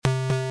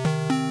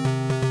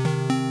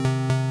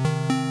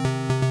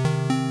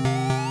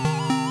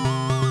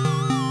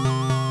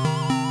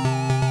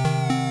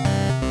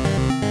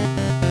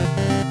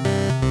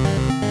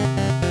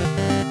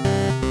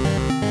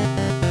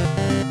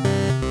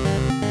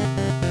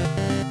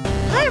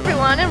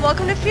everyone, and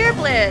welcome to Fear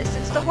Bliss.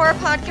 It's the horror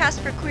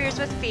podcast for queers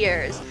with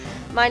fears.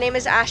 My name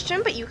is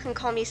Ashton, but you can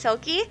call me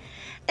Selkie,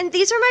 and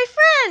these are my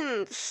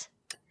friends.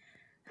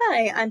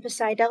 Hi, I'm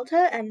Psi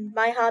Delta, and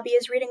my hobby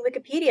is reading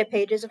Wikipedia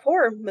pages of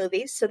horror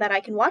movies so that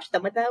I can watch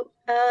them without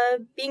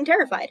being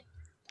terrified.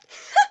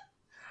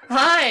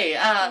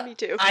 Hi, Me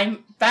too.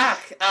 I'm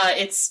back.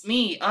 It's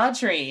me,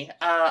 Audrey.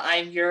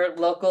 I'm your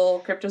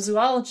local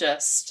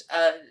cryptozoologist.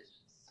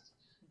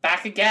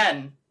 Back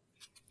again.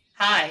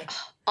 Hi.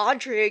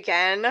 Audrey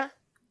again.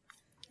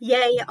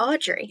 Yay,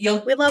 Audrey.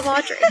 We love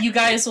Audrey. You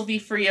guys will be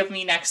free of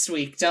me next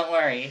week, don't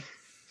worry.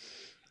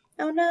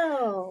 Oh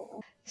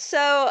no.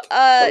 So,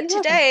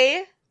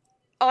 today,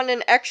 on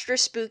an extra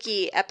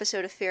spooky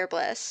episode of Fear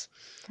Bliss,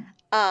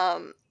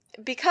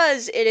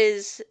 because it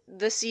is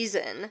the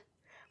season,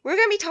 we're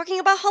going to be talking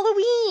about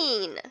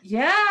Halloween!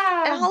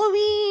 Yeah! And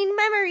Halloween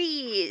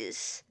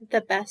memories!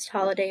 The best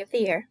holiday of the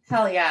year.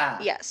 Hell yeah.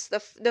 Yes,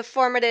 the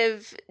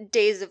formative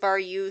days of our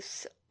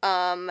youth,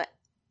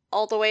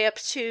 all the way up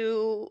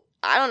to,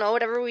 I don't know,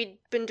 whatever we'd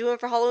been doing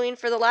for Halloween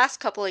for the last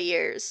couple of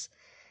years.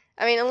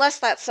 I mean, unless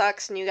that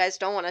sucks and you guys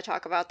don't want to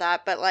talk about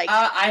that, but like...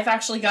 I've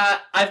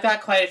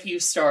got quite a few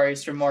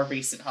stories from more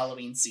recent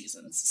Halloween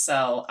seasons,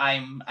 so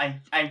I'm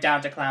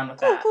down to clown with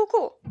that.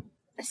 Cool.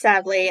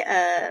 Sadly,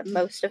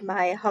 most of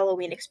my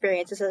Halloween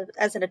experiences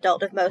as an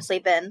adult have mostly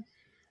been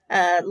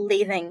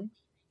leaving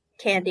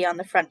candy on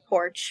the front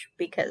porch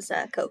because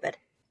COVID.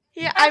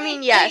 Yeah, I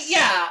mean, yes.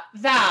 Yeah,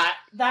 that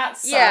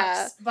sucks,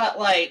 Yeah. But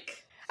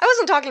like... I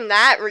wasn't talking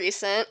that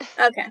recent.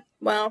 Okay,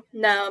 well,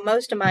 no,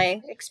 most of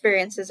my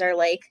experiences are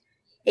like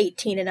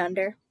 18 and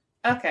under.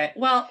 Okay,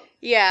 well...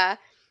 Yeah.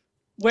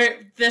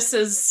 This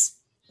is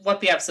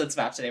what the episode's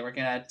about today. We're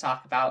gonna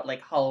talk about,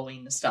 like,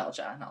 Halloween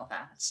nostalgia and all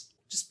that.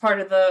 Just part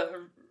of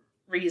the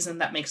reason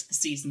that makes the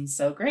season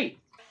so great.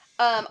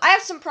 I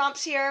have some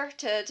prompts here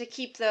to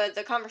keep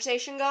the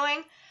conversation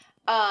going.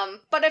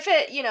 But if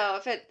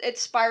it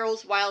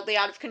spirals wildly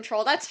out of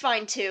control, that's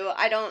fine too.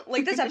 I don't,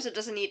 like, this episode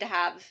doesn't need to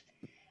have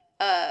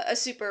a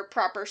super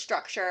proper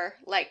structure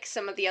like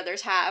some of the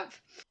others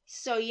have.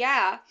 So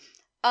yeah,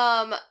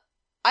 I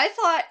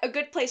thought a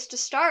good place to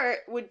start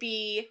would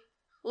be,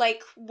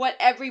 like, what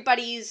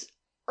everybody's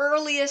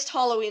earliest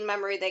Halloween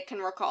memory they can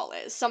recall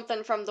is.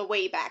 Something from the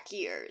way back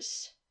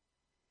years.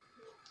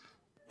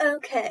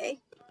 Okay.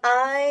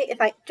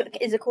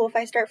 Is it cool if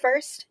I start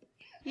first?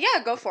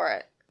 Yeah, go for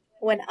it.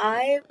 When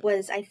I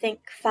was, I think,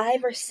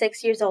 5 or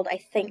 6 years old,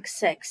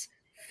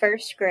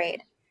 first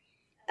grade,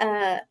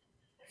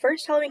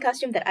 first Halloween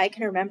costume that I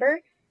can remember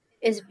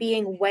is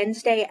being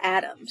Wednesday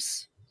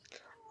Addams.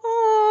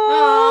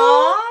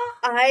 Aww.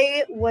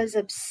 I was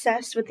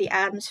obsessed with the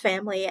Addams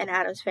Family and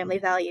Addams Family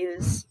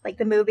Values. Like,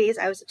 the movies,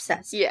 I was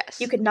obsessed.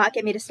 Yes. You could not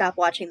get me to stop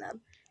watching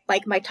them.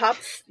 Like, my top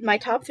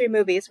 3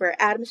 movies were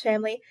Addams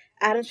Family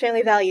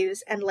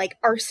Values, and, like,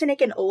 Arsenic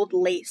and Old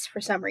Lace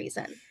for some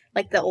reason.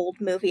 Like, the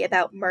old movie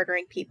about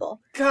murdering people.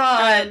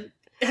 God.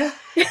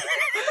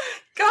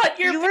 God,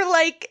 You were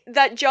like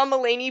that John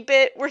Mulaney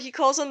bit where he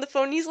calls on the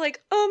phone and he's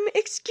like,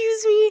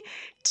 excuse me,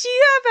 do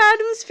you have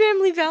Addams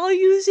Family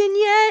Values in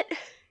yet?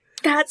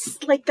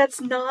 That's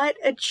not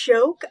a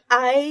joke.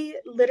 I'm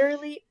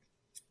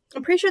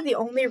pretty sure the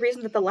only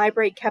reason that the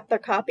library kept their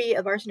copy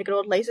of Arsenic and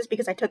Old Lace is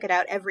because I took it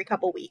out every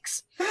couple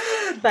weeks.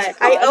 But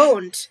I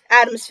owned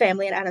Addams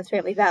Family and Addams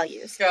Family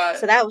Values. God.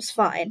 So that was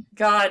fine.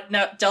 God,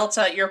 no,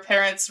 Delta, your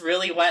parents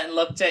really went and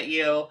looked at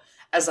you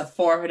as a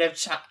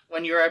formative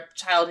when you were a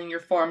child in your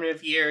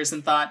formative years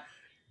and thought,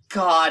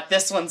 God,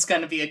 this one's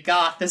gonna be a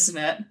goth, isn't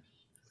it?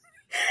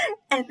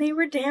 And they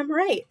were damn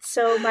right.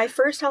 So my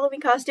first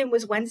Halloween costume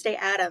was Wednesday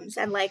Addams,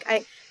 and like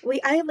I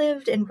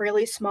lived in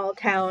really small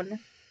town,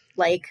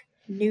 like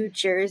New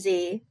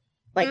Jersey,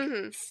 like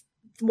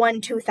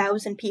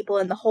 2,000 people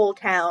in the whole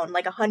town,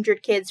 like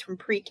 100 kids from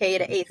pre-K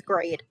to 8th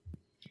grade.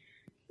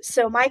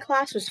 So my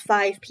class was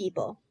 5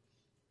 people.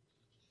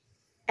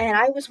 And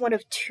I was one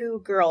of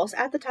 2 girls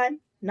at the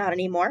time, not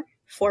anymore.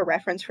 For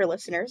reference for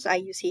listeners, I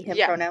use he, him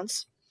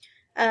pronouns.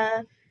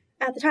 At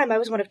the time, I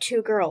was one of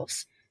 2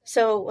 girls.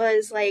 So it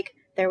was like,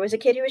 there was a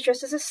kid who was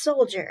dressed as a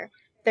soldier.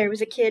 There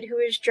was a kid who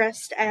was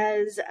dressed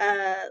as,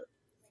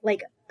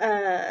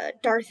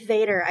 Darth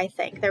Vader, I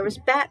think. There was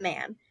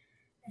Batman.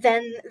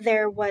 Then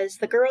there was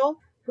the girl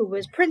who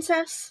was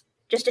Princess,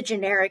 just a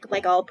generic,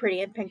 like, all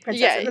pretty and pink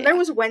princess. And then there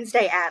was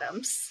Wednesday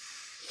Addams.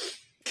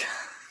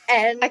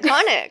 And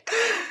iconic.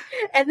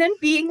 And then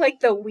being, like,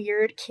 the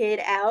weird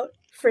kid out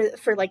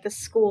for like, the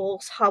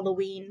school's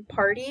Halloween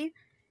party,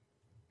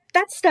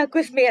 that stuck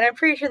with me, and I'm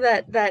pretty sure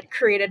that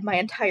created my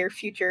entire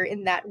future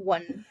in that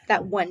one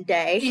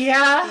day.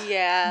 Yeah.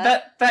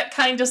 Yeah. That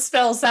kind of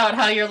spells out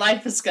how your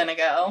life is gonna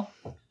go.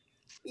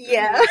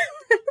 Yeah.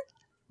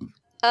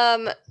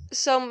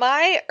 So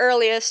my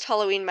earliest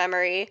Halloween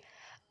memory,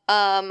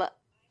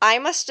 I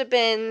must have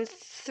been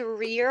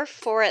 3 or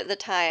 4 at the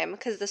time,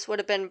 because this would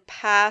have been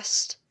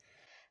past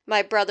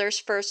my brother's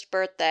first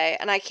birthday,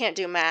 and I can't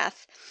do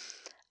math.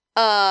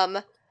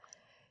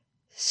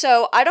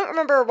 So I don't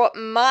remember what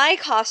my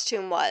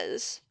costume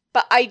was,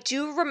 but I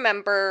do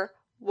remember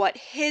what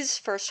his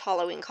first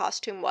Halloween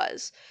costume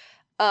was.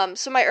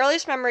 So my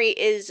earliest memory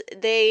is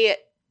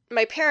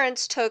my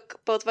parents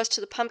took both of us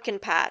to the pumpkin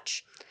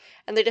patch,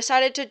 and they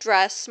decided to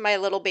dress my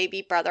little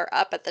baby brother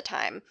up at the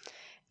time.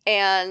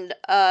 And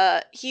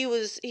he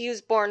was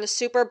born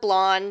super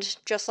blonde,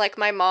 just like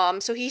my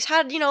mom. So he's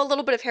had, a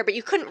little bit of hair, but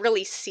you couldn't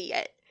really see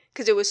it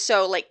because it was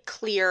so like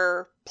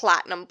clear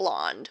platinum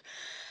blonde.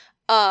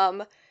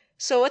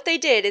 So what they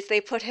did is they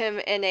put him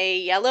in a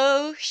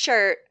yellow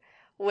shirt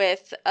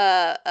with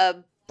a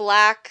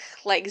black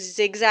like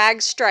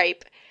zigzag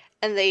stripe,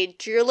 and they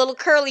drew a little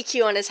curly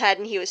Q on his head,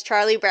 and he was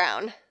Charlie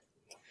Brown.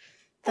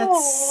 That's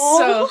Aww.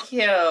 so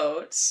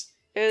cute.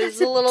 It was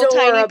That's a little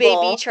tiny adorable.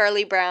 baby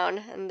Charlie Brown,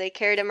 and they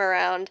carried him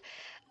around.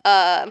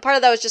 And part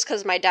of that was just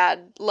because my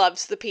dad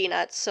loves the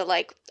Peanuts, so,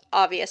 like,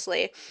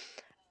 obviously.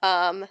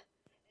 And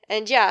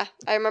yeah,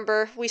 I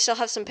remember we still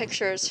have some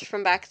pictures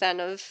from back then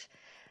of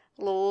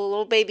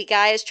little baby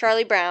guy as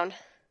Charlie Brown.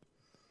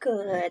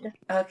 Good.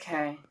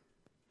 Okay.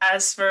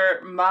 As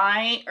for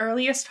my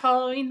earliest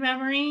Halloween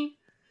memory,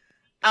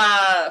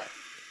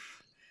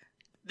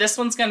 this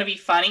one's gonna be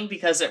funny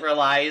because it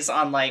relies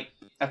on, like,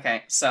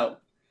 okay, so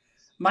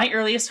my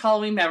earliest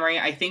Halloween memory,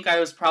 I think I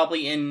was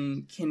probably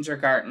in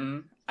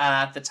kindergarten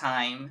at the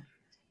time,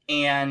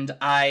 and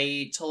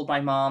I told my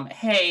mom,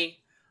 hey,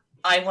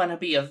 I want to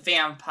be a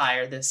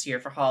vampire this year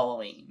for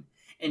Halloween.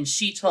 And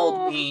she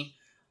told me,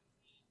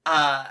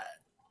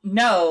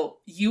 no,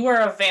 you were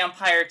a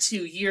vampire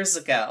 2 years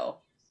ago.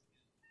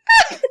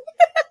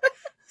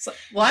 So,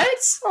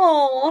 what?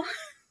 Oh.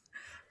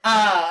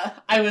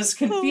 I was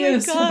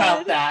confused God.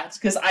 about that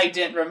because I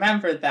didn't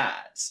remember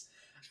that.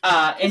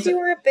 Because you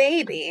were a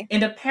baby.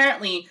 And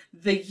apparently,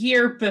 the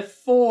year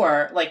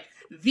before,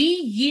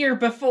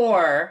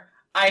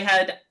 I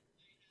had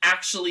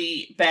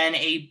actually been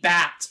a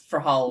bat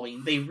for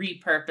Halloween. They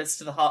repurposed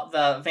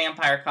the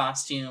vampire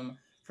costume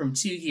from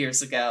 2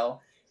 years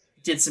ago,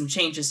 did some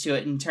changes to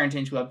it, and turned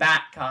into a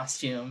bat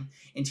costume.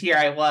 And here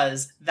I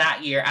was,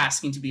 that year,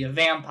 asking to be a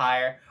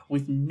vampire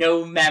with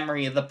no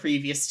memory of the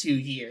previous 2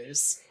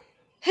 years.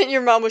 And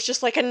your mom was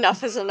just like,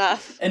 enough is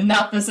enough.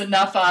 Enough is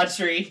enough,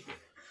 Audrey.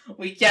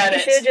 We get You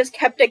should have it. just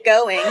kept it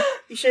going.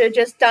 You should have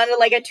just done it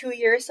like a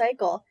 2-year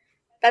cycle.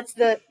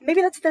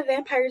 Maybe that's the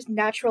vampire's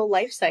natural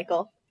life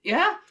cycle.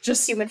 Yeah,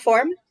 just Human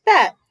form,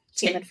 bat.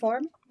 Ta- Human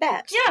form,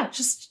 bat. yeah,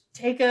 just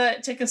take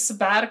a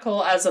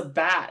sabbatical as a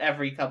bat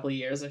every couple of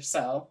years or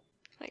so.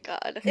 My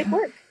God. It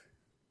worked.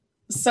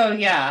 So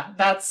yeah,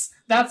 that's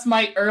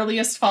my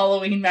earliest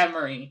Halloween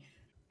memory.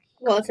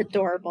 Well, it's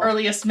adorable.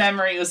 Earliest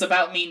memory was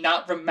about me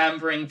not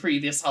remembering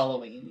previous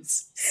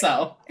Halloweens.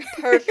 So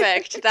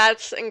Perfect.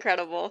 That's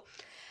incredible.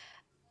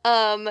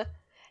 Now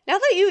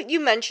that you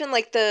mentioned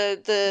like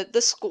the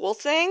school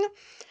thing,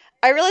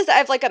 I realized that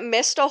I've like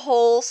missed a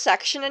whole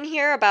section in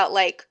here about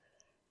like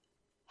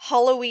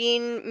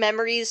Halloween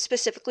memories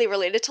specifically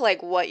related to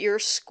like what your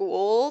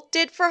school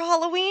did for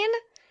Halloween.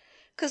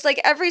 Cause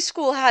like every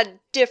school had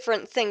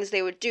different things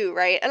they would do,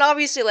 right? And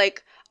obviously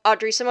like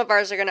Audrey, some of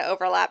ours are gonna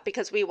overlap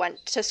because we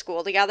went to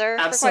school together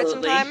for quite some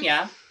absolutely, time.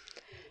 yeah.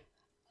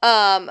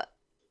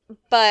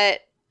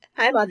 But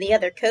I'm on the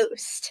other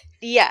coast.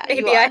 yeah, you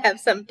Maybe are. I have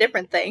some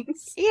different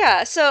things.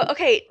 Yeah, so,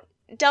 okay,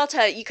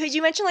 Delta, because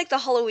you mentioned, like, the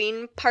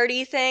Halloween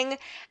party thing,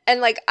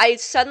 and, like, I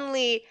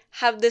suddenly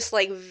have this,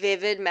 like,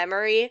 vivid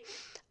memory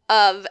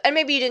of, and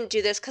maybe you didn't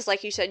do this because,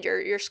 like you said,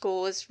 your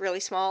school was really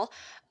small.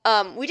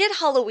 We did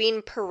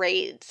Halloween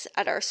parades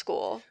at our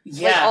school.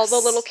 Yes. Like, all the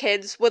little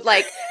kids would,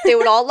 like, they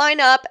would all line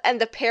up, and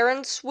the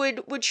parents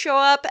would show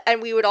up, and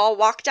we would all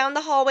walk down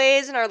the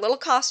hallways in our little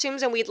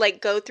costumes, and we'd,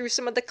 like, go through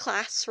some of the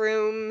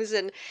classrooms,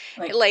 and,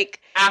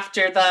 like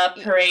After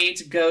the parade,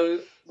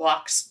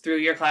 walks through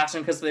your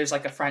classroom because there's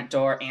like a front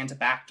door and a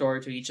back door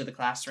to each of the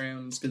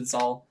classrooms because it's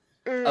all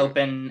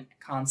open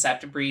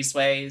concept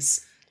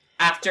breezeways.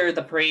 After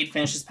the parade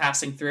finishes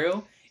passing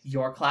through,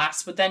 your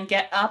class would then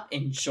get up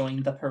and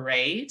join the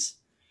parade.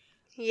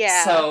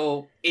 yeah.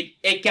 So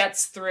it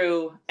gets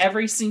through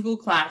every single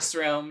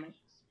classroom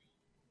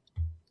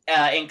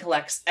and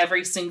collects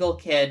every single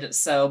kid.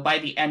 So by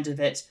the end of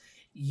it,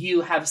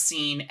 you have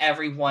seen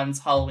everyone's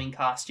Halloween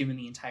costume in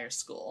the entire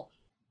school.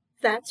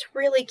 That's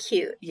really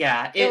cute.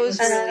 Yeah, It was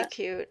was- really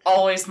cute.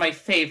 always my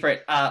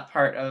favorite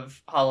part of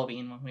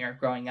Halloween when we were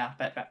growing up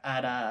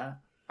at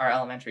our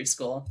elementary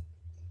school.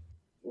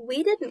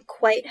 We didn't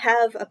quite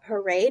have a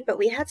parade, but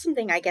we had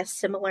something, I guess,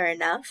 similar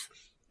enough.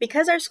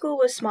 Because our school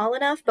was small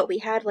enough, but we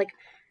had, like,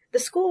 the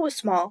school was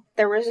small,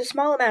 there was a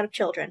small amount of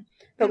children,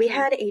 but we Mhm.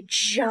 had a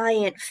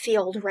giant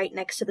field right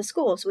next to the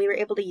school, so we were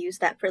able to use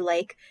that for,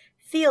 like,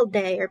 field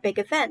day or big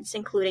events,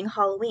 including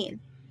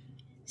Halloween.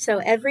 So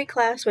every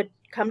class would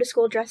come to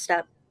school dressed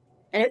up,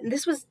 and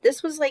this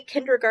was like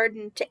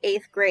kindergarten to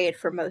 8th grade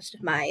for most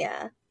of my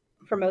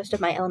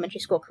elementary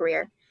school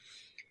career.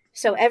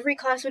 So every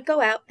class would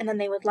go out, and then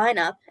they would line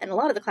up, and a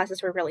lot of the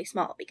classes were really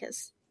small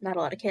because not a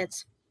lot of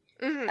kids.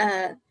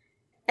 Mhm.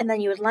 And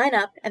then you would line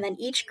up, and then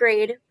each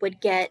grade would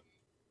get,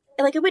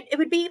 like, it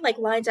would be like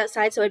lines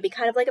outside, so it'd be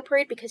kind of like a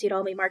parade because you'd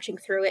all be marching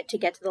through it to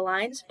get to the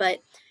lines.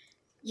 But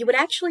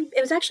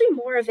it was actually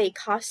more of a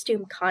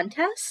costume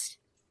contest.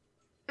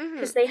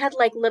 Because they had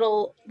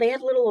little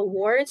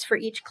awards for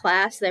each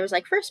class. There was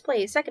like first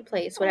place, second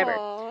place, whatever.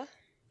 Aww.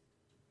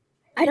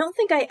 I don't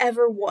think I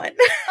ever won.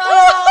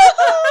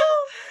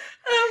 Oh,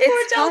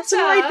 It's poor possible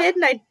Delta. I did,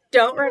 and I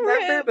don't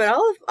remember. Rip. But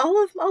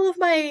all of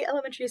my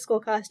elementary school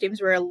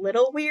costumes were a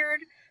little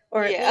weird,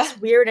 or at Yeah. least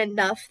weird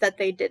enough that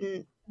they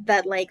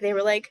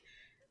were like,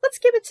 let's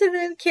give it to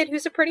the kid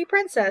who's a pretty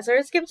princess, or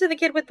let's give it to the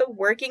kid with the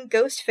working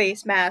ghost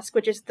face mask,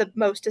 which is the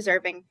most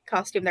deserving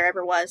costume there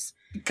ever was.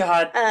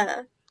 God.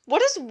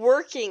 What does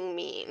working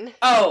mean?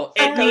 Oh,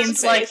 it means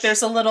Ghost like face.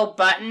 there's a little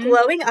button.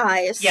 Glowing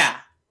eyes. Yeah.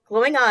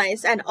 Glowing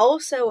eyes, and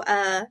also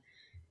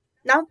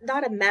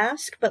not a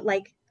mask, but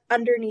like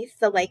underneath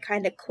the like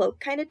kind of cloak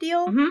kind of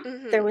deal,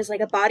 Mm-hmm. there was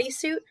like a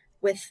bodysuit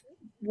with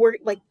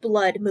like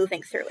blood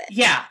moving through it.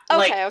 Yeah.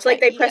 Okay, So like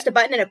they pressed a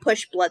button and it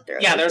pushed blood through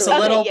it. Yeah, Like, there's the- a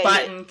little yeah,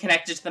 button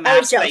connected to the I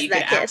was mask that jealous you of can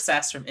that kid.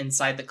 access from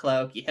inside the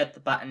cloak. You hit the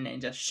button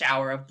and just a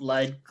shower of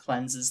blood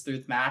clenses through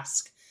the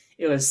mask.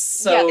 It was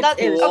so Yeah, that-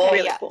 it was cool okay,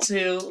 really yeah. cool.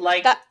 to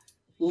like That-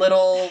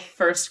 little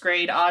first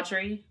grade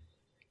Audrey.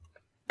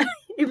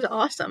 It was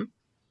awesome.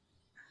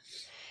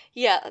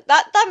 Yeah,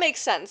 that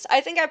makes sense.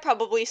 I think I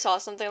probably saw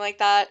something like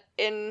that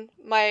in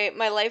my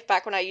life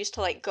back when I used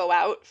to like go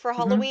out for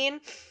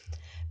Halloween.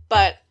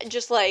 But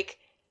just like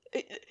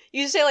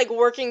you say like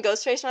working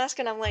Ghostface mask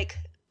and I'm like,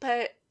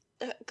 but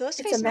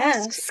Ghostface a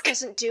mask mask.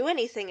 doesn't do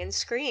anything in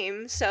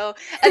Scream. So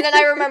and then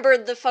I remember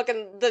the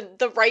fucking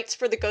the rights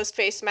for the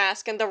Ghostface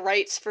mask and the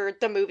rights for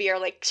the movie are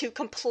like two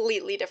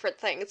completely different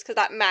things because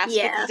that mask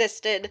Yeah.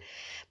 existed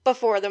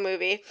before the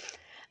movie.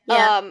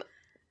 Yeah.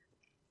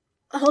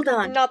 Hold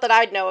on. Not that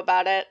I'd know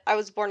about it. I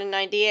was born in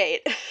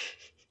 98.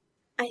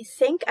 I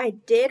think I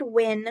did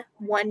win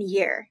one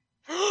year,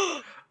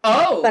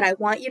 Oh, but I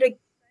want you to.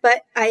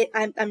 But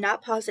I'm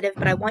not positive,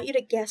 but I want you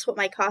to guess what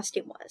my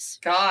costume was.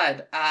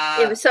 God.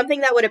 It was something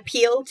that would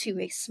appeal to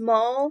a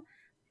small,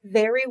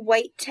 very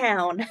white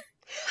town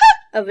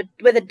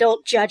with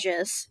adult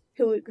judges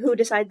who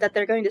decide that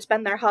they're going to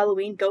spend their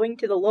Halloween going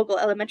to the local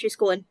elementary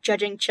school and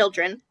judging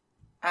children.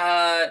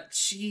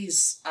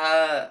 Jeez.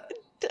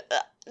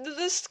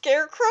 The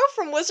Scarecrow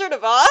from Wizard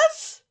of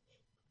Oz?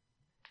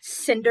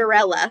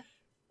 Cinderella.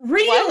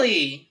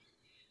 Really?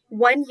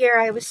 One year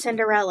I was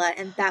Cinderella,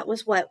 and that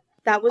was what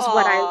I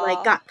Aw.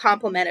 like got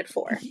complimented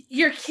for.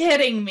 You're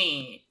kidding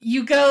me.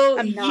 You go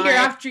I'm not. year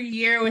after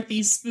year with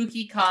these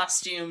spooky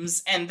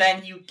costumes, and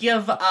then you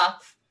give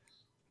up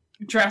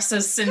dressed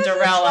as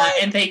Cinderella,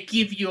 and they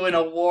give you an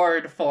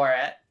award for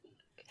it.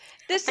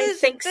 This I is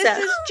think this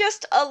so. is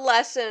just a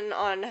lesson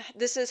on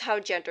this is how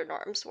gender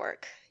norms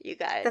work, you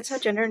guys. That's how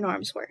gender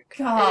norms work.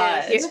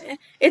 God. It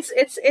is.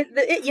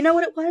 It you know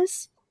what it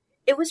was?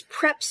 It was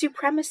prep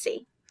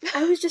supremacy.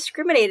 I was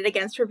discriminated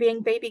against for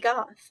being baby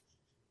goth.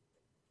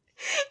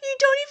 You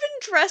don't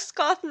even dress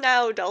goth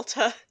now,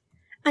 Delta.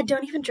 I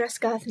don't even dress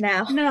goth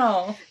now.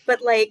 No.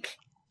 But like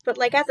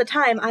at the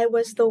time I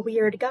was the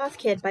weird goth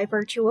kid by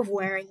virtue of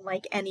wearing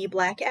like any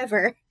black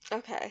ever.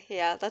 Okay,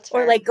 yeah, that's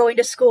fair. Or like going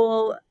to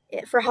school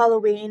for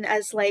Halloween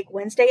as like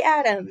Wednesday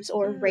Addams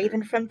or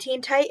Raven from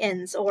Teen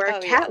Titans or Oh,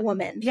 yeah.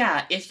 Catwoman.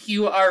 Yeah, if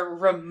you are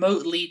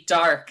remotely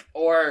dark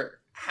or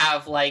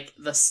have like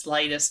the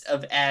slightest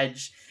of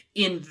edge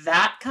in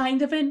that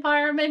kind of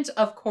environment,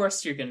 of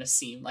course you're gonna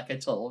seem like a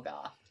total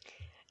goth.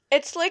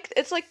 It's like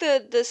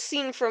the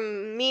scene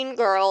from Mean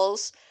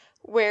Girls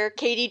where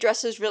Katie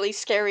dresses really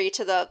scary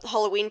to the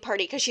Halloween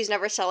party because she's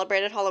never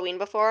celebrated Halloween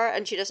before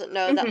and she doesn't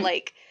know that Mhm.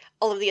 like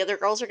all of the other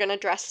girls are gonna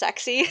dress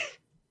sexy.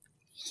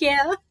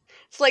 Yeah,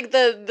 It's like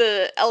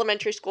the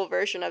elementary school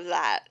version of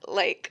that.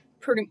 Like,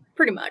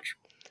 pretty much.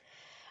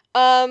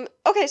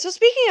 okay, so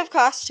speaking of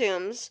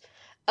costumes,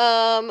 what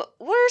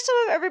are some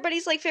of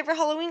everybody's like favorite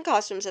Halloween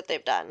costumes that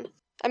they've done?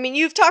 I mean,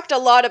 you've talked a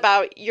lot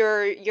about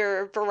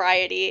your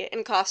variety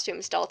in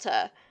costumes,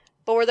 Delta.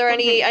 But were there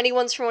any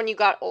ones from when you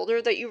got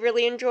older that you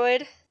really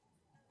enjoyed?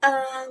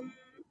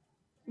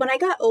 When I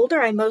got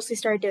older, I mostly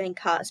started doing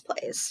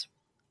cosplays.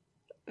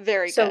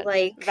 Very So good.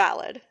 like,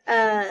 Valid.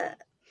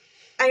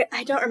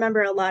 I don't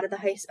remember a lot of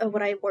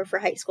what I wore for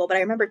high school, but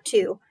I remember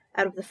 2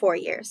 out of the 4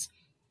 years.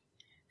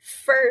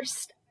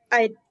 First,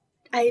 I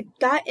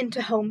got into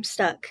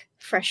Homestuck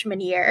freshman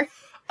year,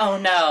 Oh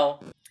no.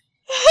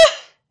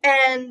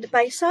 and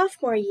by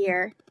sophomore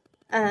year,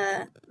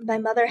 my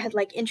mother had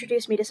like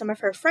introduced me to some of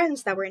her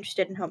friends that were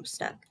interested in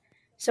Homestuck.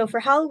 So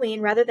for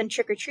Halloween, rather than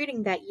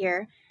trick-or-treating that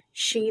year,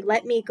 she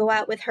let me go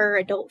out with her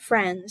adult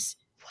friends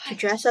to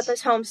dress up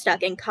as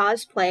Homestuck and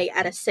cosplay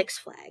at a Six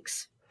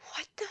Flags.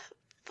 What the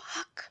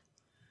fuck?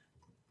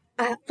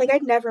 Like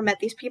I'd never met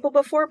these people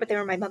before, but they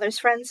were my mother's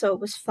friends, so it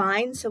was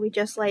fine. So we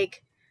just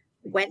like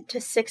went to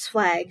Six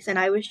Flags, and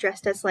I was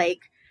dressed as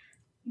like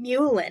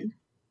Mulin,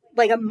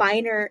 like a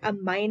minor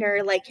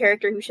like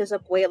character who shows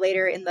up way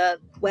later in the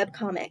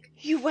webcomic.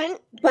 You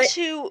went But-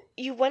 to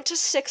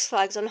Six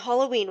Flags on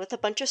Halloween with a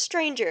bunch of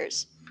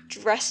strangers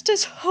dressed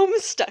as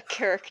Homestuck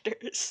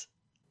characters.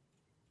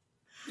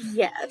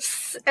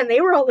 Yes. And they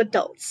were all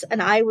adults,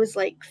 and I was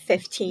like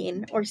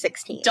 15 or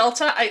 16.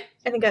 Delta, I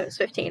think I was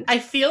 15. I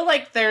feel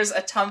like there's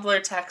a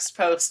Tumblr text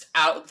post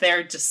out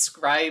there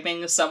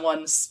describing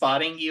someone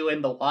spotting you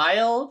in the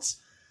wild.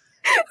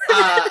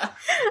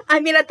 I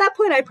mean, at that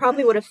point, I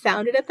probably would have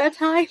found it at that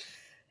time.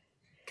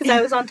 Because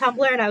I was on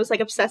Tumblr, and I was, like,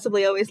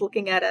 obsessively always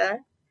looking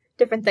at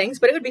different things,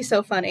 but it would be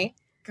so funny.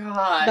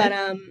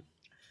 God.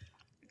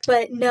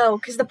 But no,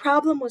 because the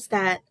problem was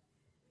that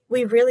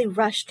we really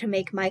rushed to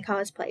make my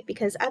cosplay,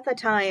 because at the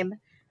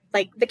time,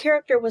 like, the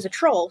character was a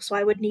troll, so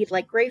I would need,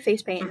 like, gray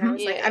face paint, and I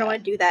was like, I don't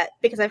want to do that,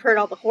 because I've heard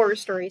all the horror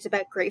stories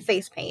about gray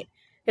face paint.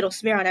 It'll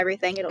smear on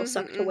everything, it'll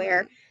suck to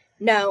wear.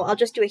 No, I'll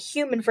just do a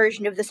human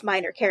version of this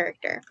minor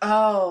character.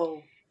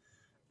 Oh.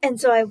 And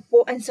so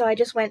I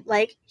just went,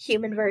 like,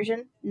 human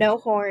version, no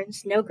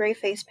horns, no gray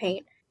face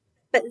paint.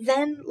 But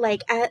then,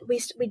 like,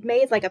 we'd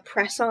made, like, a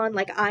press-on,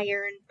 like,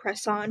 iron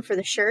press-on for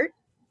the shirt.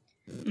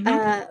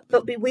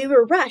 But we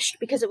were rushed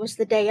because it was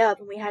the day of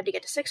and we had to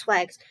get to Six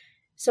Flags.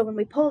 So when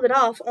we pulled it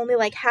off, only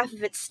like half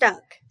of it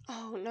stuck.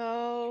 Oh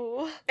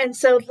no. And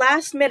so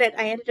last minute,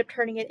 I ended up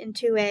turning it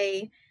into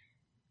a,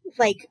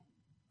 like,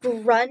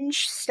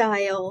 grunge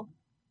style,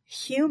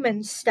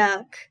 human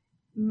stuck,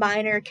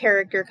 minor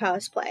character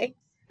cosplay.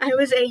 I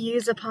was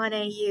AUs upon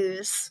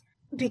AUs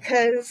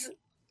because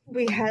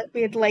we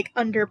had like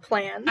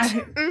underplanned.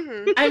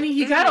 I mean,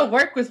 you gotta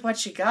work with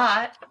what you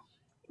got.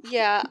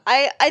 Yeah,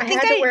 I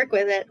think I had to work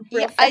with it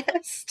real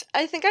fast.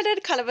 I think I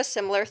did kind of a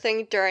similar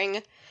thing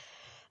during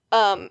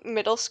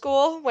middle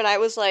school when I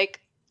was like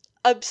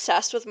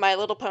obsessed with My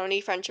Little Pony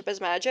Friendship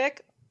is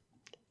Magic.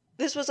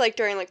 This was like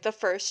during like the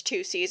first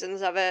 2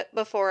 seasons of it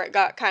before it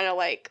got kind of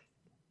like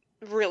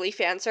really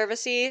fan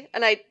servicey,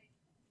 and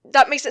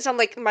that makes it sound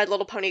like My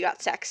Little Pony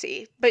got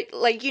sexy, but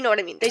like you know what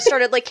I mean. They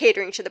started like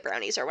catering to the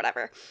brownies or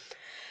whatever.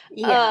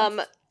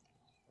 Yeah.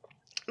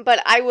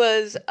 But I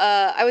was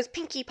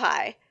Pinkie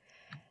Pie.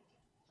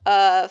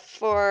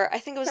 For I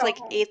think it was like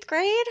 8th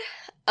grade.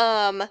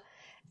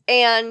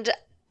 And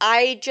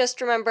I just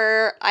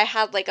remember I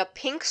had like a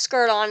pink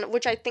skirt on,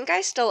 which I think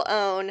I still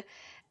own,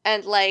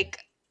 and like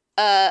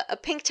a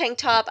pink tank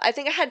top. I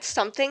think I had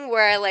something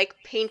where I like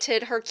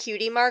painted her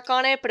cutie mark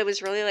on it, but it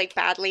was really like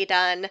badly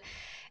done.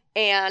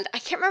 And I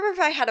can't remember if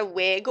I had a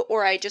wig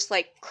or I just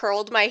like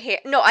curled my hair.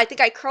 No, I think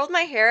I curled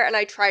my hair and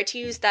I tried to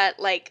use that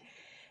like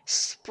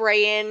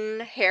spray-in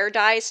hair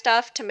dye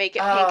stuff to make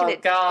it pink, and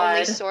it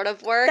only sort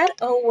of worked.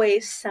 That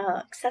always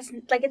sucks. That's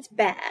like, it's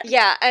bad.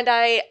 Yeah, and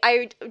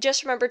I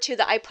just remember too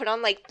that I put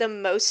on like the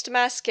most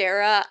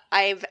mascara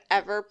I've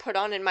ever put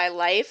on in my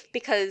life,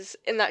 because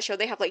in that show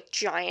they have like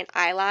giant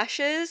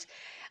eyelashes.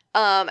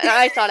 And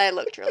I thought I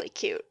looked really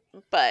cute,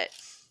 but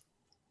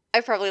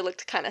I probably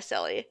looked kind of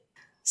silly.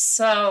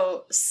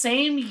 So,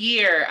 same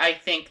year, I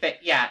think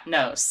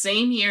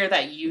same year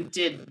that you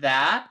did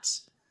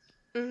that,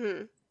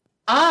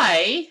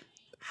 I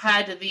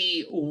had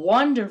the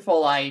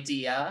wonderful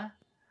idea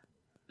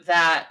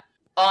that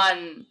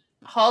on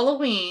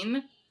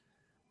Halloween,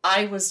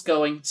 I was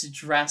going to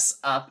dress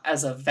up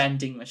as a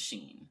vending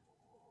machine.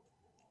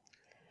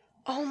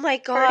 Oh my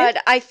god,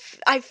 I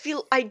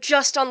feel I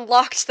just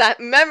unlocked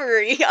that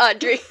memory,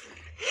 Audrey.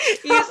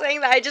 You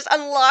saying that I just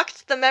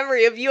unlocked the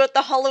memory of you at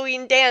the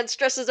Halloween dance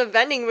dressed as a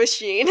vending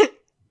machine.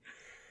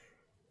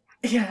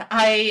 Yeah,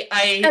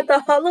 I At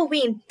the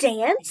Halloween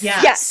dance?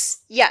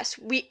 Yes.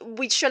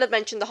 We should have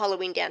mentioned the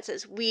Halloween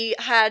dances. We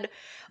had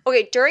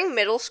during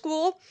middle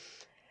school,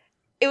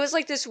 it was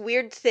like this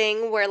weird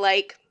thing where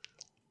like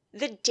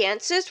the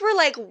dances were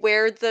like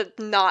where the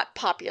not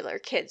popular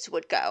kids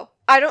would go.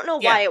 I don't know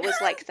why it was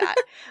like that,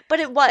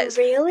 but it was.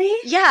 Really?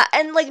 Yeah,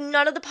 and like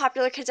none of the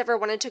popular kids ever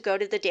wanted to go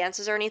to the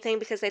dances or anything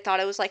because they thought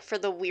it was like for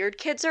the weird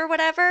kids or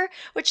whatever,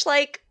 which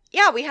like,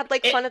 yeah, we had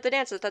like fun at the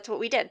dances. That's what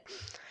we did.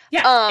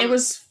 Yeah,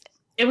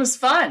 it was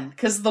fun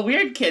because the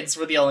weird kids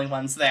were the only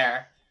ones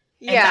there.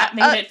 And that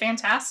made it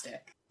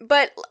fantastic.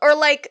 But, or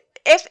like,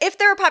 if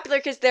there were popular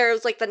kids there, it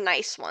was like the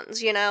nice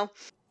ones, you know?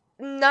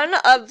 None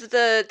of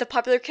the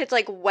popular kids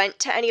like went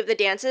to any of the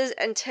dances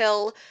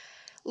until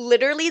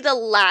literally the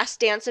last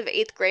dance of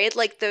 8th grade,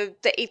 like the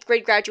 8th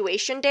grade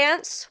graduation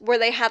dance, where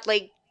they had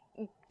like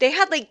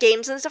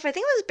games and stuff. I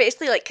think it was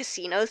basically like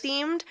casino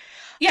themed.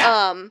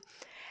 Yeah.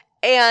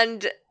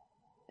 And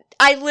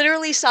I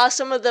literally saw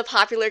some of the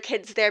popular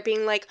kids there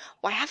being like,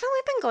 why haven't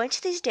we been going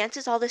to these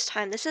dances all this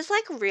time? This is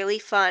like really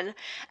fun.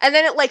 And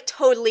then it like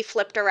totally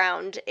flipped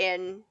around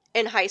in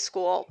high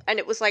school, and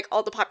it was like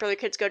all the popular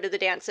kids go to the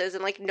dances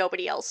and like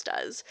nobody else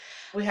does.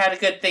 We had a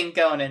good thing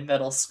going in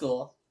middle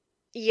school.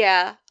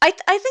 Yeah. I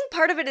think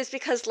part of it is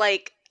because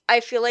like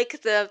I feel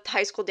like the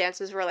high school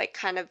dances were like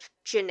kind of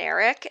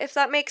generic, if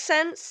that makes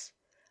sense.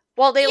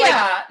 Well, they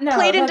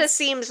played into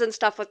themes and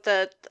stuff with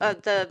the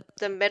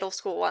middle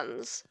school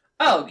ones.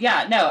 Oh,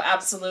 yeah, no,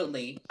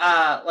 absolutely.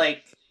 I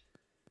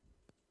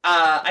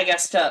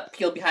guess to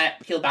peel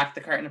back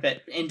the curtain a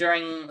bit,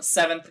 during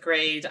 7th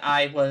grade,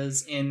 I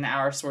was in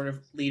our sort of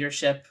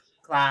leadership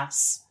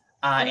class,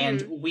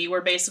 and we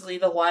were basically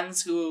the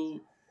ones who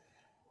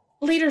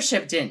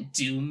leadership didn't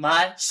do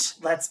much.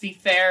 Let's be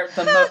fair.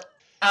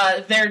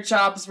 Their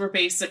jobs were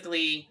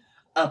basically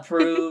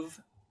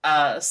approve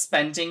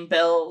spending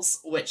bills,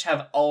 which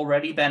have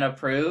already been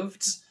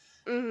approved,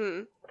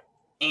 Mm-hmm.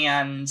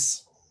 and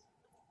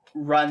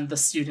run the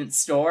student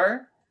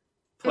store,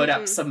 put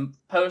up some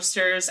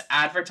posters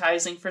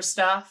advertising for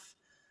stuff,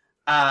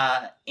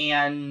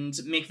 and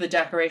make the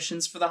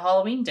decorations for the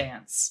Halloween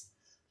dance.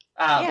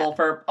 Well,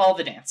 for all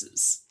the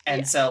dances.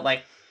 And so,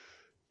 like,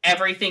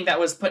 everything that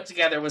was put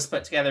together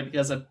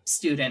because a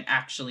student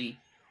actually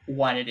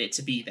wanted it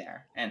to be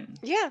there. And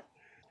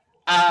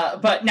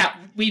but now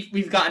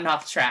we've gotten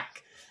off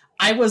track.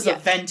 I was a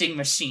vending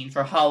machine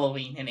for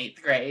Halloween in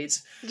 8th grade.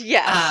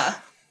 Yes.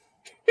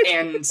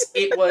 And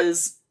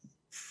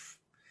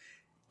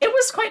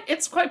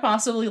it's quite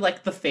possibly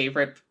like the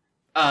favorite,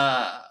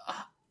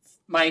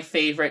 my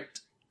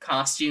favorite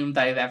costume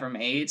that I've ever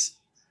made.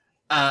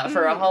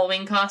 For a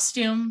Halloween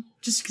costume,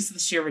 just because of the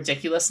sheer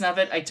ridiculousness of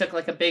it. I took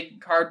like a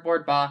big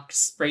cardboard box,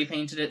 spray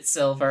painted it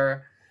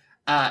silver,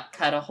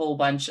 cut a whole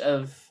bunch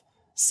of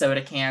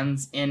soda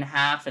cans in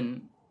half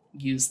and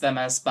used them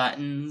as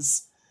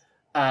buttons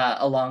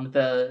along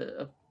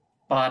the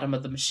bottom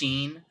of the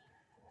machine.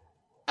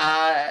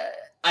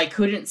 I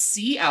couldn't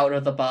see out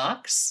of the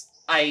box.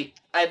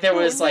 There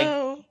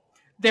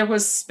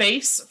was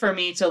space for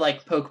me to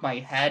like poke my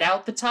head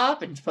out the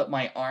top and put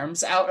my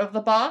arms out of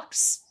the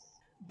box.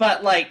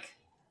 But, like,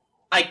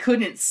 I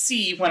couldn't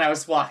see when I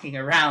was walking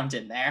around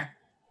in there.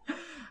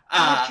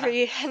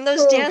 And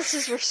those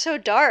dances were so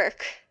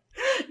dark.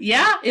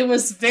 Yeah, it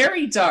was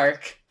very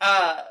dark.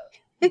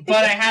 But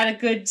I had a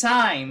good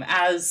time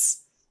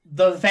as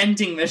the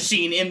vending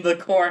machine in the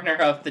corner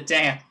of the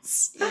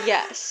dance.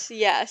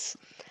 Yes.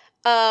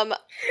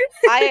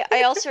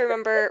 I also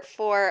remember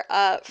for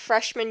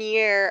freshman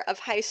year of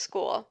high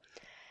school,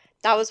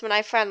 that was when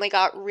I finally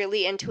got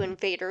really into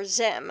Invader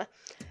Zim.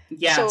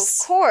 Yes. So, of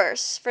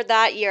course, for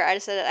that year, I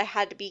decided I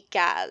had to be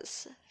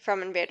Gaz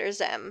from Invader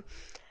Zim.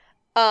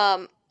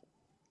 And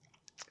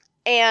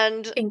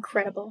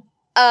incredible.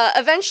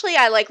 Eventually,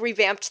 I, like,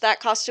 revamped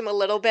that costume a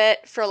little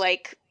bit for,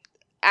 like,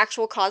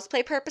 actual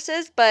cosplay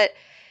purposes, but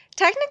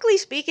technically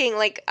speaking,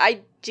 like,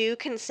 I do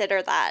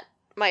consider that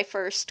my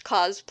first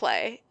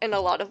cosplay in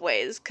a lot of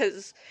ways,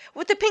 because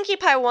with the Pinkie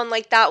Pie one,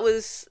 like, that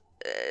was,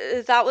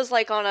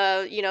 like, on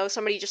a, you know,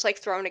 somebody just, like,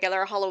 throwing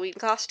together a Halloween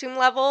costume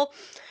level.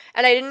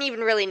 And I didn't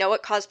even really know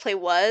what cosplay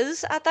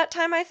was at that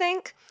time, I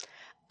think.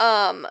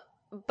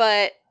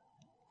 But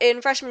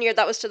in freshman year,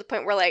 that was to the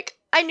point where, like,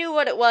 I knew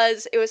what it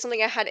was. It was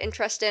something I had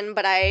interest in,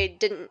 but I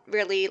didn't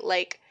really,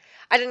 like,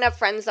 I didn't have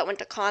friends that went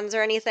to cons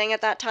or anything at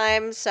that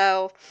time,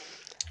 so,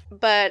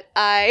 but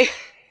I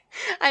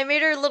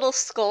made her a little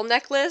skull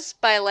necklace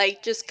by,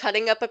 like, just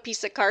cutting up a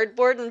piece of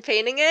cardboard and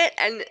painting it,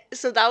 and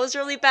so that was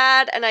really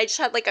bad, and I just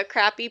had, like, a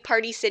crappy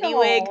Party City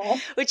wig,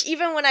 which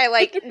even when I,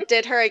 like,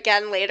 did her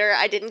again later,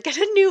 I didn't get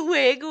a new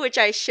wig, which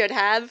I should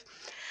have.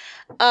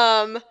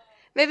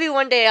 Maybe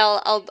one day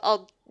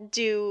I'll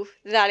do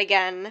that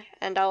again,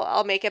 and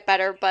I'll make it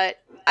better, but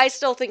I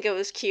still think it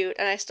was cute,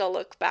 and I still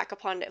look back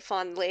upon it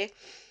fondly.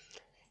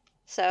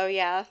 So,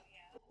 yeah.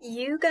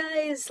 You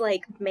guys,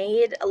 like,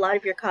 made a lot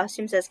of your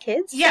costumes as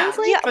kids? Yeah,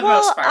 like? for the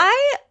most part.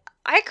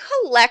 I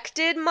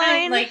collected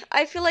mine.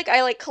 I feel like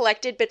I, like,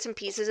 collected bits and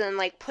pieces and,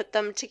 like, put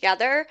them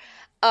together.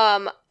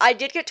 I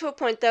did get to a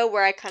point, though,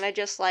 where I kind of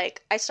just,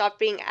 like, I stopped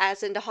being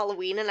as into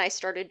Halloween and I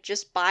started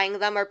just buying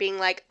them or being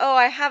like, oh,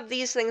 I have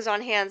these things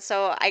on hand,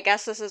 so I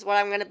guess this is what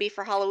I'm gonna be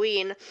for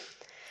Halloween.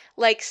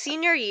 Like,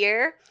 senior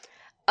year,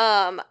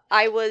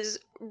 I was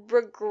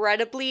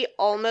regrettably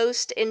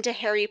almost into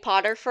Harry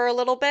Potter for a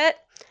little bit.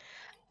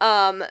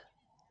 Yeah,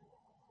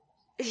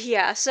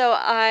 so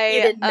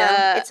You didn't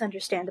know. It's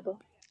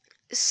understandable.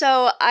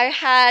 So I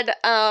had,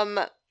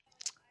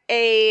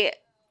 a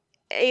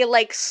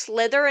like,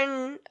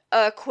 Slytherin,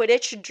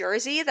 Quidditch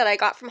jersey that I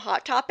got from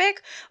Hot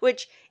Topic,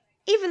 which,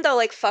 even though,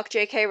 like, fuck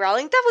J.K.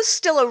 Rowling, that was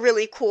still a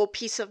really cool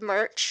piece of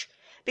merch,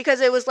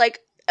 because it was, like,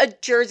 a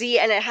jersey,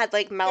 and it had,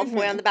 like,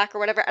 Malfoy on the back or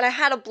whatever, and I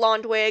had a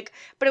blonde wig,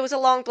 but it was a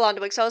long blonde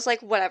wig, so I was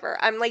like, whatever,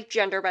 I'm, like,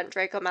 gender-bent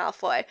Draco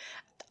Malfoy.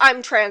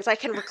 I'm trans, I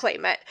can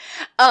reclaim it.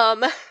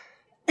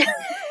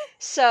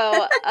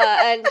 So,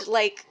 and,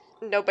 like,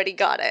 nobody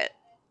got it.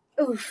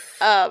 Oof.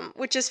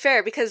 Which is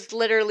fair, because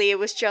literally it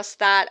was just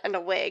that and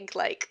a wig,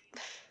 like,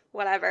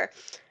 whatever.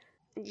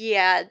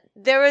 Yeah,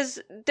 there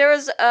was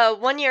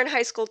 1 year in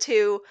high school,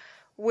 too,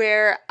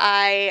 where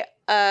I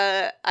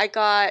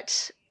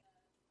got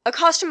a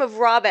costume of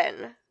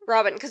Robin,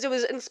 because it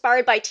was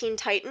inspired by Teen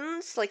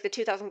Titans, like the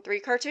 2003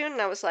 cartoon,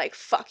 and I was like,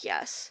 fuck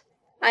yes.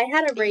 I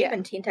had a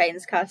Raven Teen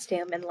Titans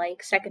costume in,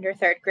 like, 2nd or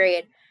 3rd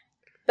grade.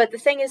 But the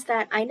thing is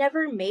that I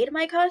never made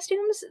my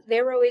costumes.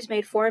 They were always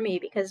made for me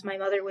because my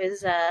mother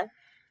was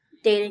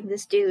dating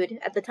this dude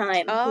at the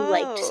time who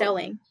liked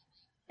sewing.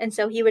 And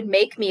so he would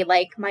make me,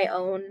 like, my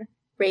own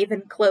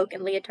Raven cloak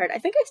and leotard. I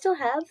think I still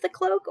have the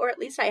cloak, or at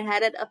least I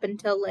had it up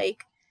until,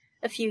 like,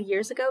 a few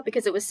years ago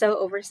because it was so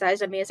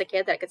oversized on me as a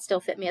kid that it could still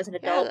fit me as an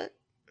adult. Yeah.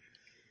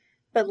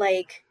 But,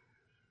 like,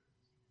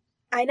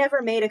 I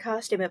never made a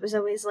costume. It was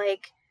always,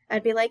 like,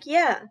 I'd be like,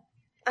 yeah,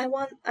 I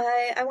want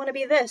to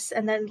be this,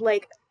 and then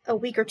like a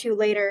week or two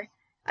later,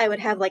 I would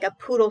have like a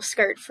poodle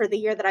skirt for the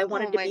year that I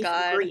wanted Oh to my be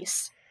God. from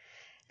Greece.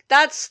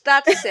 That's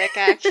sick,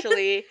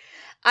 actually.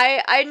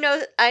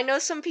 I know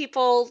some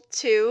people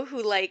too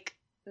who like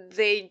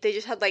they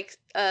just had like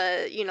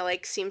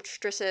like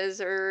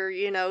seamstresses or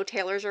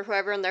tailors or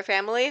whoever in their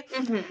family,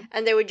 Mm-hmm.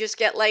 and they would just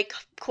get like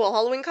cool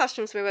Halloween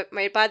costumes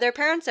made by their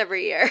parents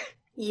every year.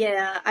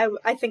 Yeah,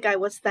 I think I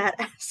was that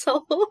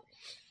asshole.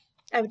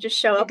 I would just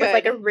show up with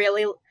like a Good.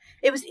 really.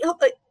 It was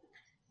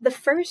the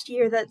first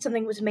year that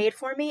something was made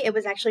for me. It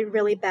was actually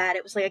really bad.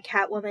 It was like a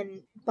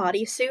Catwoman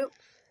bodysuit,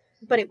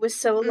 but it was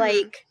so Mhm.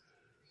 like.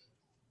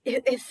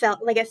 It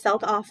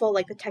felt awful.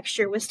 Like the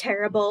texture was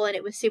terrible, and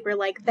it was super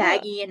like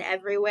baggy and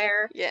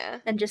everywhere, Yeah.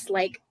 and just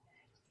like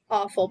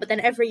awful. But then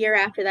every year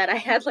after that, I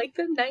had like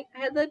I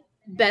had the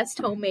best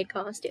homemade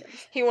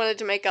costumes. He wanted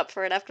to make up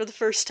for it after the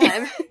first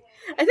time.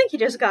 I think he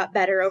just got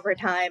better over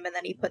time, and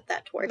then he put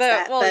that towards But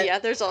that. well, but yeah,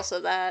 there's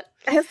also that.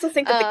 I also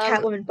think that the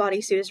Catwoman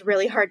bodysuit is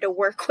really hard to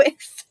work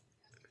with.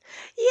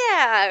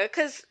 Yeah,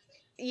 because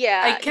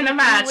I can you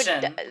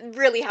imagine. would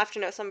really have to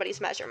know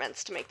somebody's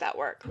measurements to make that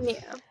work.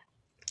 Yeah.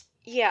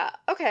 Yeah.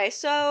 Okay.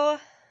 So,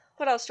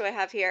 what else do I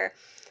have here?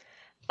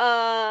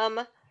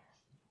 I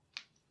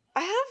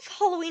have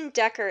Halloween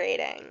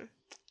decorating,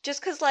 just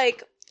because,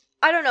 like,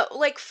 I don't know,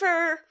 like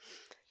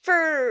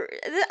I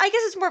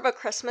guess it's more of a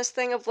Christmas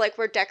thing of like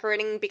where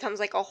decorating becomes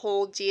like a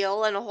whole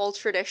deal and a whole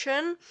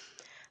tradition.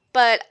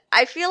 But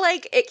I feel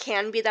like it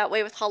can be that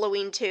way with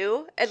Halloween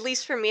too. At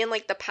least for me, in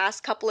like the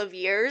past couple of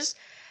years,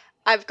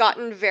 I've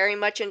gotten very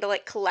much into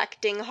like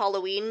collecting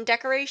Halloween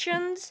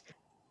decorations.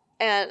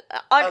 And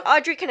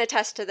Audrey can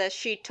attest to this.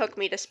 She took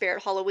me to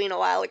Spirit Halloween a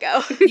while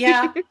ago.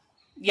 Yeah.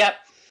 Yep.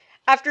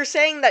 After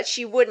saying that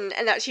she wouldn't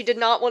and that she did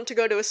not want to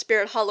go to a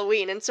Spirit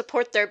Halloween and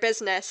support their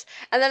business.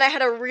 And then I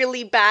had a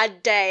really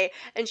bad day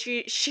and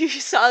she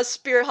saw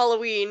Spirit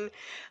Halloween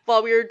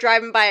while we were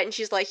driving by it and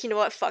she's like, "You know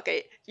what? Fuck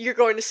it. You're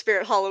going to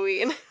Spirit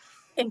Halloween."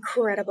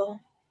 Incredible.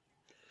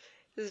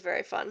 This is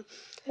very fun.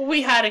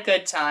 We had a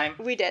good time.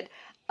 We did.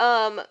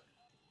 I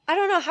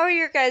don't know, how are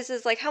your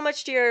guys' like, how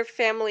much do your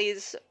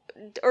families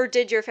or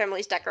did your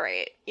families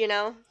decorate,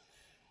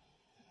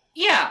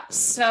 Yeah,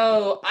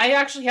 so I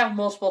actually have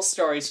multiple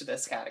stories for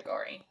this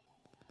category.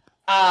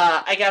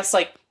 I guess,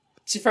 like,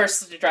 to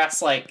first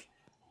address, like,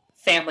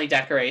 family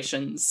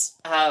decorations.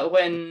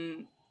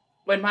 When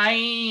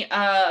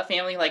my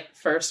family, like,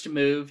 first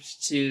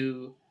moved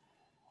to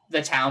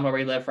the town where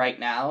we live right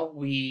now,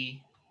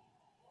 we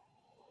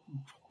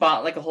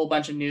bought, like, a whole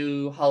bunch of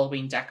new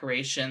Halloween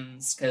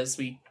decorations, because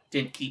we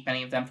didn't keep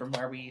any of them from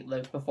where we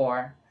lived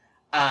before.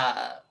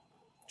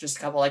 Just a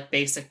couple, like,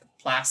 basic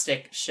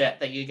plastic shit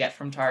that you get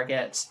from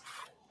Target.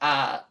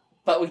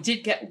 But we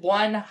did get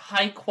one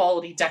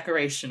high-quality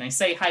decoration. I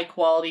say high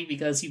quality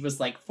because he was,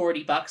 like,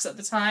 $40 at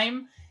the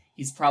time.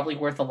 He's probably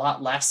worth a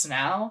lot less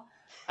now.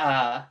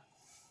 But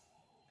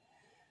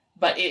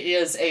it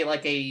is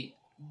a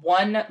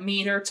 1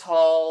 meter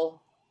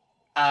tall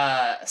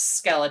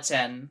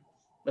skeleton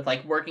with,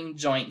 like, working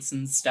joints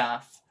and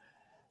stuff.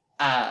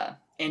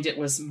 And it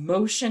was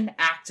motion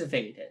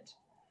activated.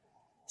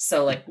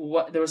 So, like,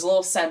 there was a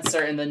little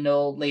sensor in the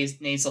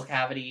nasal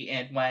cavity,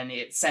 and when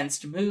it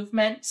sensed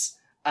movement,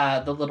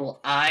 the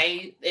little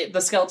the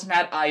skeleton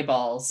had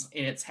eyeballs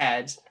in its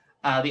head.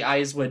 The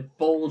eyes would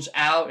bulge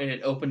out, and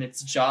it'd open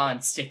its jaw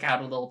and stick out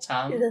a little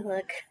tongue.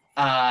 Look.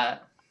 And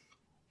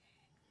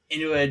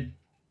it would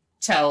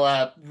tell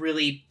a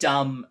really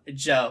dumb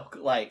joke,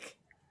 like,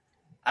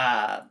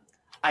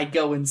 "I'd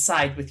go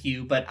inside with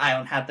you, but I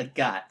don't have the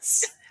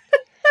guts."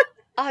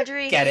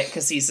 Audrey, Get it?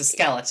 Because he's a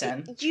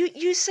skeleton.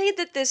 You say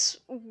that this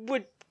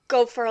would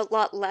go for a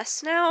lot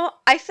less now.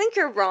 I think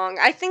you're wrong.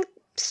 I think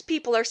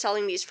people are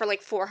selling these for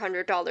like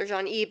 $400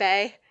 on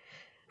eBay.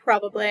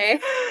 Probably.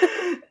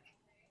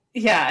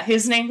 Yeah,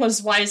 his name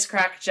was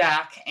Wisecrack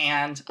Jack,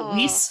 and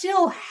we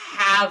still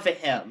have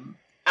him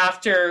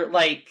after,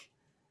 like,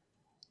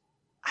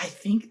 I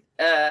think,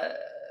 after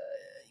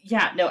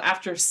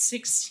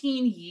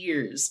 16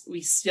 years,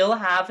 we still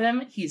have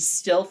him. He's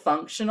still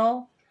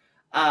functional.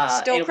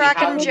 Still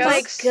cracking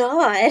jokes. Oh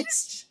my god.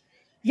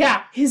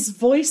 Yeah, his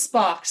voice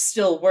box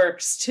still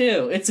works,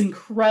 too. It's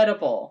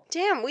incredible.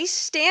 Damn, we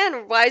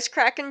stan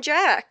Wisecrackin'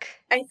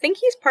 Jack. I think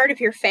he's part of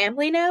your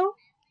family now.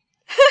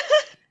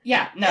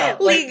 Yeah, no.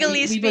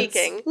 Legally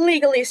speaking.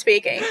 Legally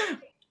speaking.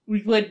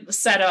 We would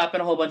set up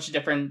in a whole bunch of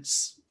different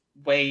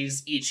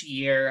ways each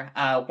year.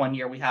 One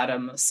year we had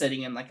him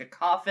sitting in, like, a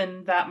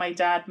coffin that my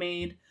dad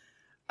made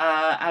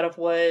out of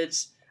wood.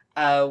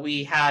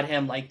 We had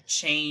him, like,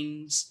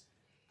 chained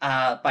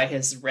by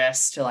his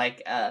wrist to,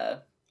 like,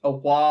 a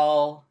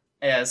wall,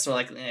 sort of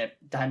like in a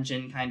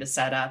dungeon kind of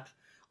setup.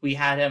 We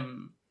had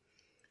him...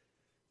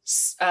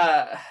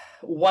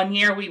 one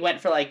year we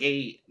went for, like,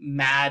 a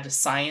mad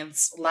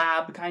science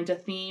lab kind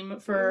of theme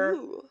for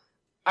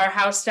our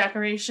house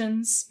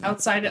decorations,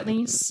 outside at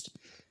least.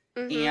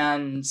 Mm-hmm.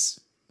 And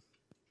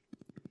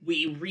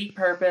we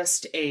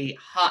repurposed a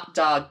hot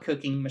dog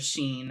cooking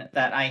machine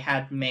that I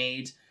had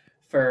made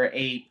for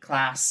a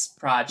class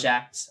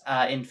project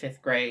in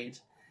 5th grade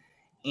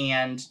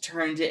and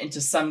turned it into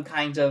some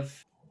kind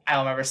of, I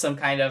don't remember, some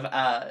kind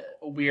of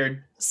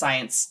weird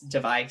science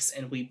device,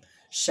 and we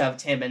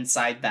shoved him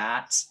inside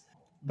that.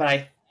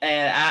 But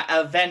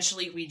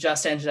eventually we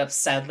just ended up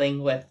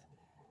settling with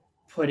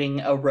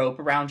putting a rope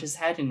around his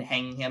head and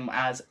hanging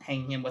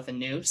him with a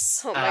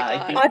noose. Oh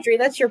my God. Audrey,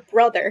 that's your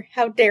brother.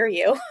 How dare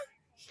you?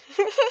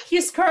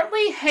 He's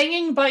currently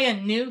hanging by a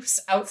noose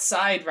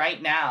outside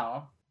right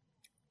now.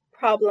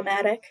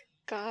 Problematic.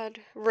 God,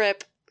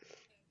 rip.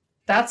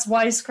 That's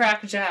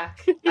Wisecrack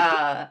Jack.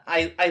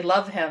 I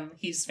love him.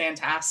 He's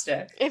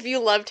fantastic. If you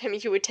loved him,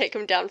 you would take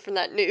him down from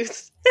that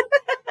noose.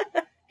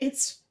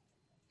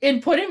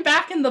 And put him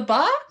back in the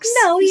box?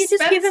 No, He you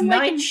just give spends him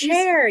like a 9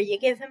 chair. You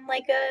give him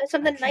like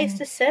something Okay. nice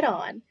to sit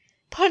on.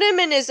 Put him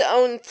in his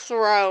own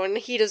throne.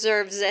 He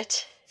deserves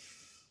it.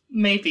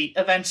 Maybe,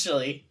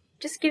 eventually.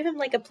 Just give him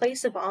like a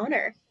place of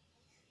honor.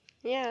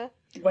 Yeah.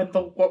 When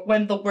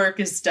the work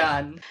is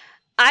done.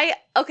 I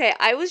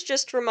was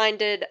just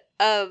reminded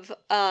of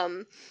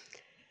so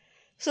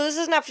this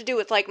doesn't have to do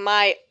with like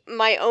my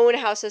own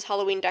house's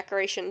Halloween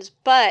decorations,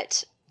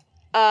 but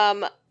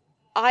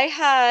I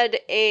had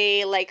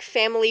a like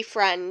family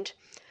friend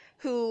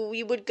who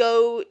we would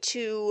go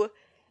to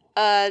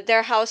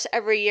their house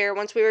every year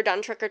once we were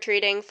done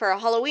trick-or-treating for a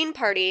Halloween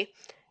party.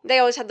 They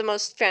always had the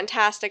most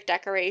fantastic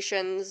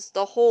decorations,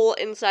 the whole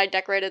inside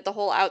decorated, the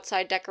whole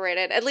outside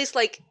decorated, at least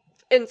like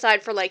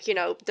inside for like, you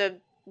know,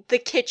 the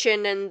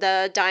kitchen and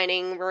the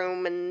dining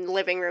room and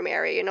living room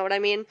area, you know what I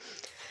mean?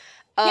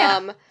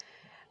 Yeah.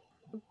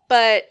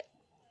 But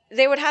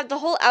they would have the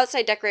whole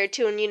outside decorated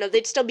too, and, you know,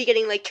 they'd still be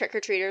getting, like,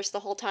 trick-or-treaters the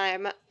whole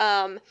time.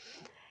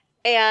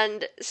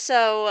 And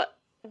so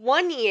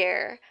one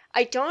year,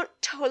 I don't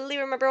totally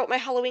remember what my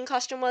Halloween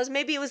costume was.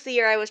 Maybe it was the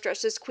year I was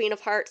dressed as Queen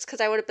of Hearts,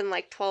 because I would have been,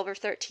 like, 12 or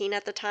 13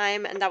 at the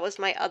time, and that was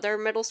my other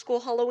middle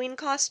school Halloween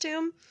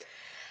costume.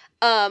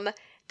 There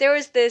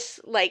was this,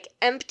 like,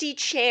 empty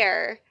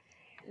chair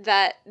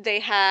that they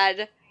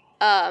had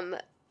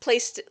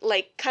placed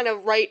like kind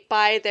of right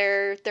by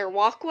their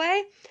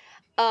walkway,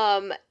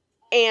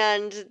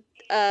 and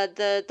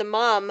the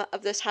mom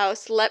of this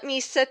house let me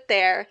sit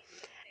there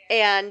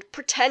and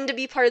pretend to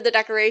be part of the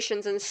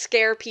decorations and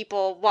scare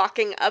people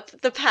walking up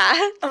the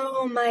path.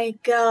 Oh my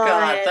god.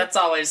 God, that's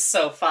always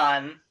so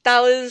fun.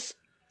 That was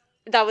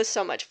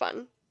so much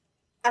fun.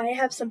 I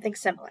have something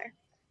similar.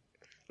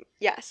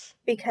 Yes.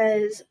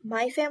 Because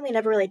my family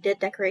never really did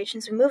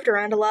decorations. We moved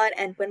around a lot,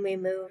 and when we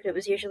moved, it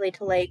was usually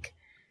to, like,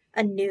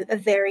 a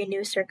very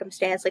new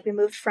circumstance. Like, we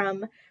moved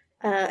from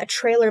a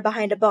trailer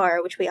behind a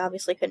bar, which we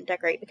obviously couldn't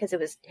decorate because it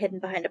was hidden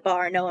behind a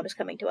bar, no one was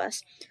coming to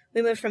us.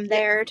 We moved from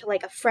there to,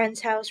 like, a friend's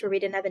house where we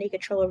didn't have any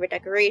control over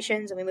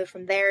decorations, and we moved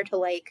from there to,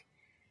 like,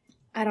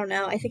 I don't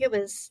know, I think it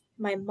was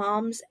my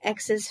mom's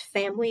ex's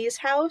family's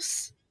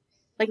house.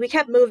 Like, we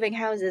kept moving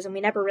houses, and we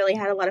never really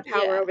had a lot of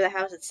power over the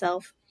house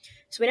itself.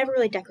 So we never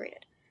really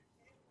decorated.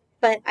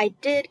 But I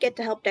did get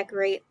to help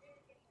decorate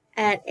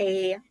at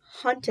a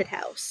haunted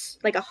house,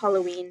 like a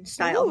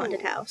Halloween-style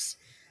haunted house.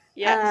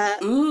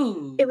 Yes.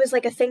 Ooh. It was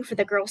like a thing for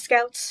the Girl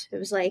Scouts. It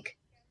was like,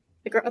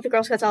 the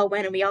Girl Scouts all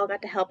went, and we all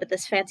got to help at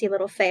this fancy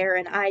little fair,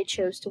 and I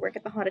chose to work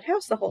at the haunted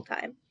house the whole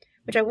time,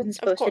 which I wasn't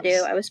supposed to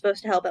do. I was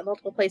supposed to help at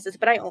multiple places,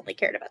 but I only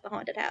cared about the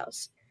haunted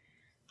house.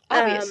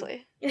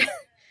 Obviously. But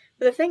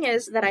the thing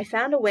is that I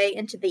found a way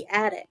into the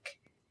attic.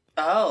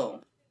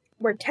 Oh.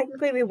 Where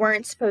technically we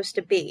weren't supposed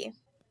to be.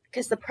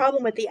 Because the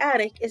problem with the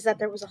attic is that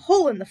there was a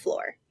hole in the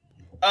floor.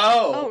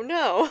 Oh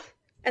no.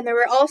 And there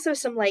were also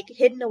some, like,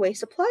 hidden away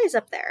supplies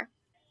up there.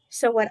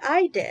 So what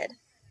I did,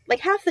 like,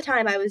 half the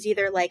time I was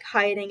either, like,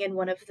 hiding in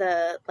one of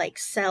the, like,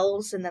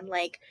 cells and then,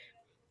 like,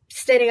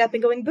 standing up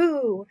and going,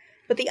 boo!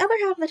 But the other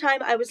half of the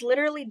time I was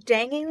literally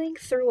dangling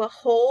through a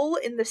hole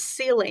in the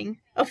ceiling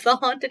of the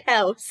haunted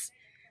house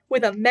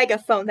with a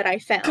megaphone that I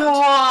found.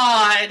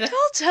 God!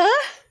 Delta!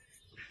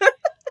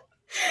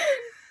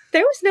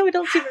 There was no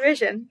adult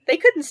supervision. They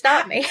couldn't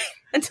stop me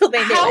until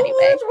they knew How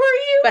anyway. old were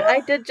you? But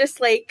I did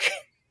just, like...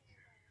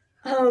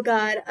 Oh,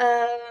 God.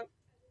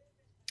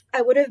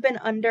 I would have been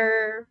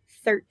under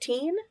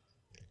 13.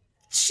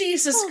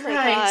 Jesus Oh my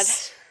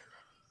Christ.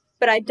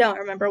 But I don't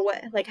remember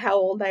how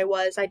old I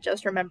was. I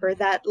just remember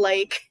that,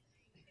 like...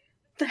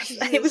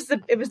 It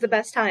was the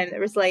best time.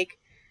 There was, like,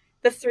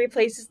 the two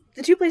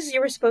places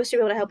you were supposed to be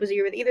able to help was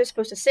you were either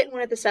supposed to sit in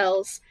one of the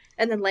cells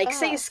and then, like,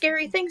 say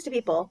scary things to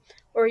people,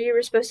 or you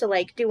were supposed to,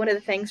 like, do one of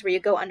the things where you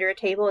go under a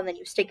table and then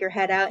you stick your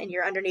head out and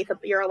you're underneath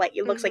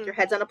it looks like your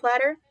head's on a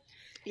platter.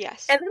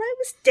 Yes. And then I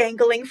was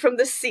dangling from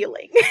the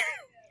ceiling.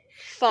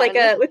 Fun.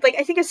 With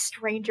I think a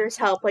stranger's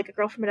help, like a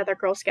girl from another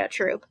Girl Scout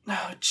troop.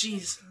 Oh,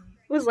 jeez.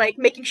 Was, like,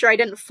 making sure I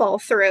didn't fall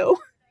through.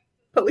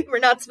 But we were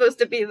not supposed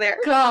to be there.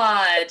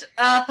 God.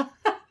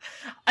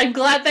 I'm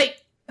glad that...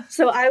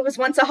 So I was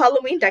once a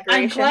Halloween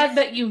decoration. I'm glad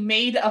that you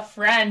made a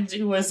friend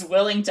who was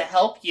willing to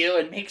help you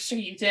and make sure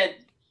you didn't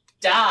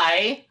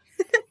die.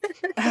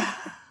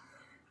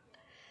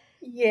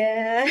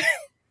 Yeah.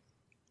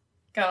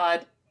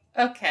 God.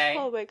 Okay.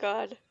 Oh my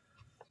god.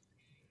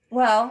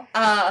 Well,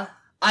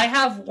 I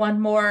have one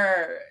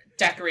more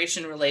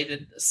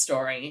decoration-related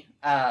story.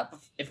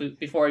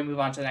 Before we move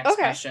on to the next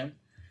question.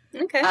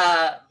 Okay.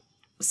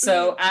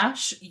 So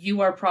Ash,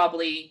 you are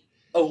probably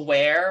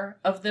aware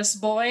of this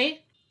boy.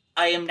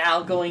 I am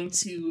now going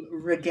to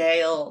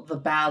regale the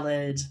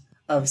ballad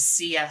of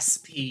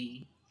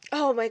CSP.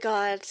 Oh my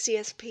god,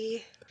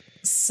 CSP.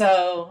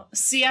 So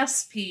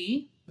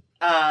CSP,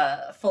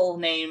 full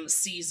name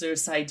Caesar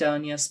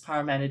Sidonius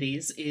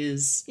Parmenides,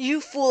 is... You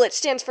fool, it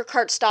stands for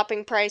cart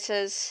stopping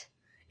prices.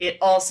 It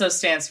also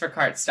stands for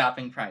cart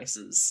stopping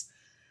prices.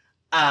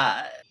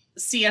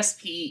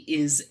 CSP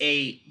is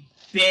a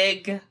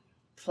big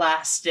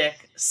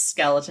plastic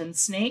skeleton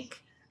snake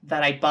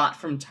that I bought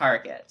from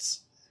Target.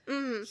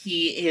 Mm.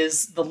 He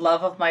is the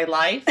love of my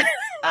life.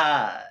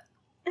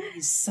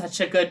 He's such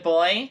a good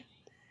boy.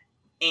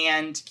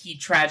 And he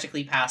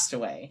tragically passed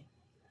away.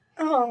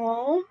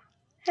 Oh,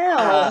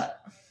 hell.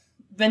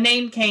 The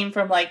name came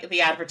from, like,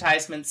 the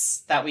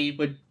advertisements that we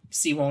would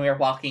see when we were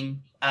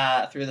walking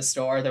through the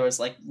store. There was,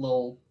 like,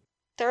 little...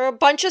 There were a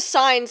bunch of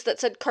signs that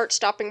said cart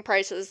stopping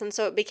prices, and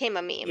so it became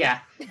a meme.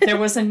 Yeah. There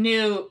was a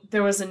new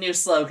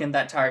slogan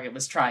that Target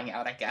was trying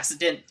out, I guess.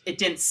 It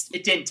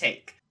didn't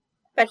take.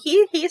 But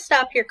he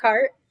stopped your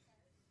cart.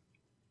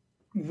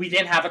 We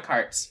didn't have a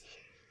cart.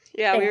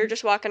 Yeah, we were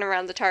just walking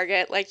around the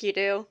Target like you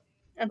do.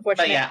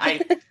 Unfortunately.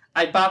 But yeah,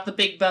 I bought the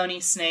big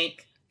bony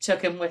snake,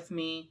 took him with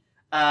me,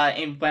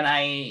 and when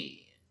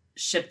I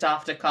shipped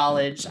off to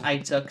college, I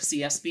took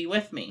CSB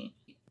with me.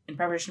 In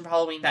preparation for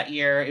Halloween that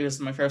year, it was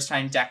my first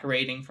time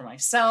decorating for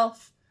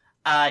myself.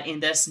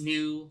 In this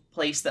new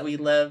place that we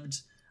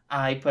lived,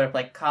 I put up,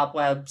 like,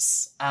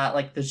 cobwebs,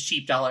 like the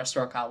cheap dollar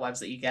store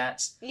cobwebs that you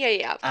get.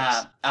 Yeah.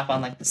 Up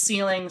on, like, the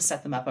ceiling,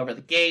 set them up over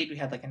the gate. We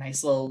had, like, a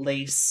nice little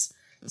lace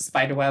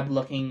spiderweb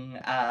looking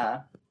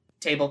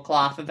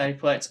tablecloth that I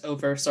put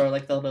over sort of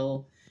like the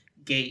little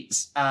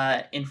gate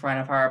in front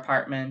of our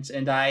apartment.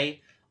 And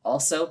I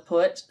also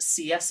put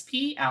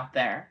CSP out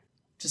there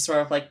to sort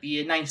of like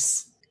be a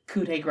nice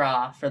coup de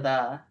grace for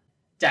the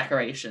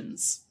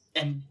decorations.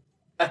 And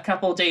a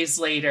couple days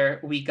later,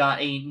 we got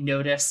a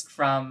notice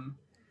from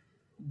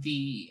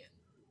the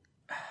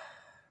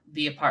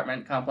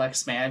apartment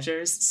complex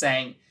managers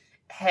saying,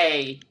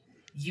 hey,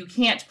 you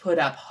can't put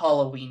up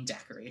Halloween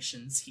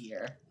decorations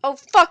here. Oh,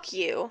 fuck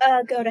you.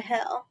 Go to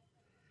hell.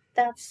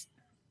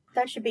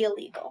 That should be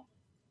illegal.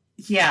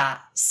 Yeah,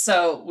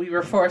 so we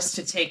were forced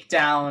to take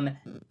down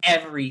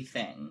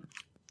everything.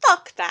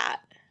 Fuck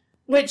that.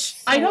 Which,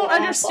 So I don't awful.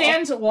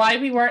 understand why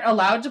we weren't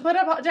allowed to put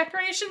up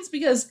decorations,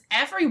 because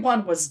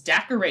everyone was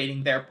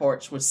decorating their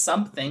porch with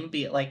something,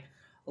 be it like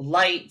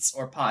lights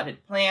or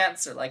potted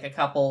plants or like a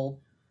couple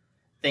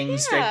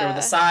things draped over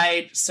the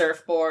side,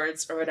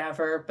 surfboards or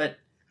whatever, but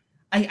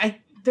I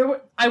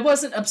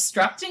wasn't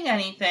obstructing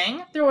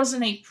anything. There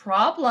wasn't a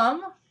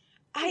problem.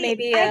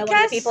 Maybe I one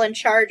guess... of the people in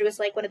charge was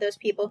like one of those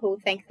people who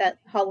think that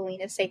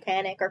Halloween is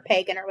satanic or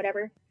pagan or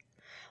whatever.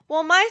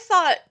 Well, my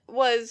thought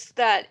was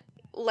that,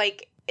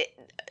 like,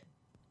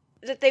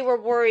 that they were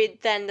worried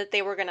then that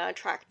they were going to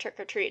attract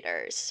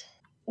trick-or-treaters.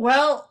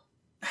 Well,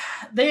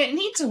 they didn't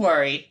need to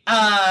worry.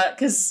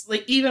 Because,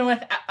 like, even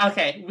with...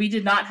 Okay, we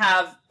did not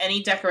have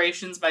any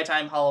decorations by the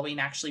time Halloween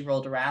actually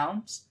rolled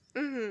around.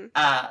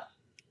 Mm-hmm.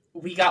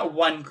 We got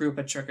one group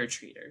of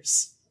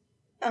trick-or-treaters.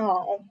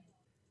 Oh.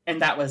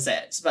 And that was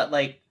it. But,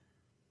 like,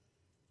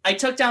 I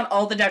took down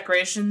all the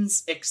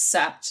decorations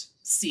except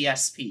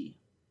CSP.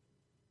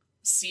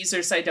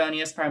 Caesar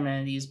Sidonius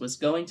Parmenides was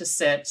going to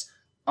sit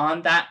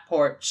on that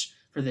porch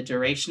for the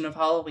duration of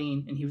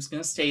Halloween, and he was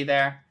going to stay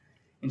there,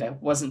 and I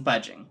wasn't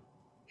budging.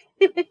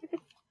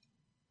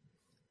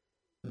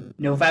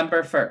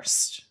 November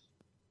 1st.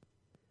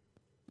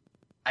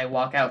 I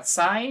walk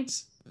outside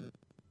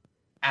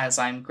as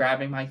I'm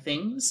grabbing my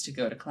things to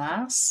go to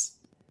class,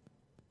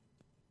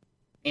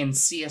 and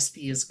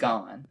CSP is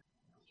gone.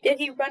 Did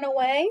he run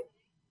away?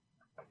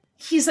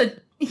 He's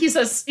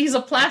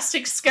a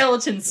plastic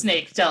skeleton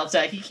snake,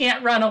 Delta. He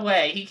can't run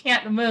away. He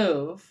can't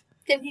move.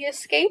 Did he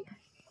escape?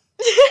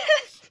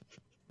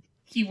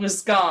 He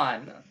was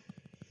gone.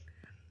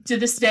 To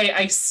this day,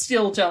 I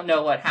still don't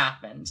know what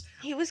happened.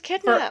 He was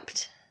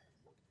kidnapped.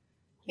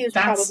 He was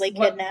That's probably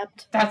what-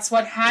 kidnapped. That's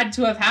what had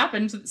to have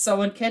happened.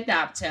 Someone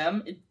kidnapped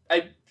him.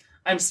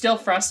 I'm still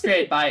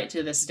frustrated by it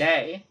to this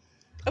day.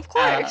 Of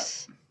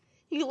course.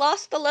 You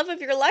lost the love of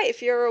your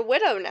life. You're a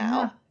widow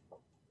now.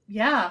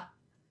 Yeah.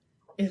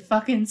 It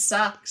fucking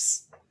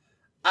sucks.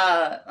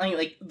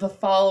 Like the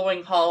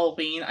following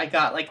Halloween, I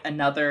got like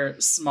another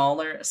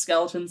smaller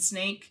skeleton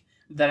snake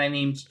that I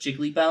named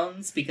Jiggly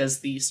Bones because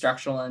the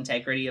structural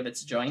integrity of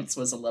its joints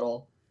was a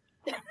little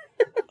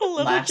A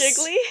little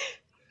jiggly.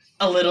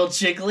 a little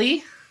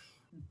jiggly.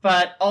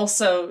 But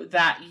also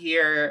that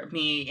year,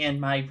 me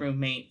and my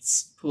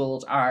roommates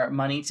pooled our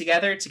money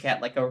together to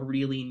get like a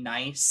really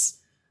nice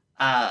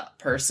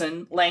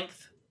person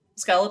length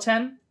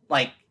skeleton,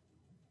 like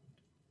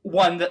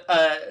one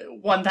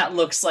that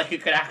looks like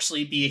it could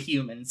actually be a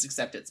human's,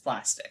 except it's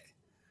plastic.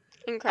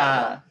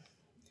 Incredible.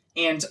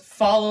 And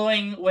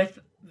following with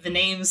the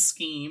name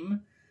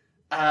scheme,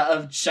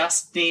 of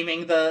just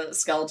naming the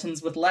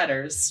skeletons with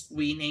letters,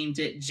 we named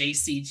it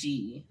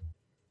JCG.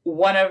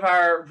 One of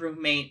our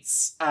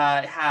roommates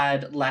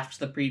had left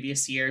the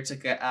previous year to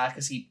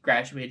because he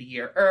graduated a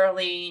year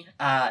early.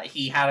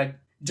 He had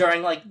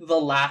during like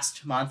the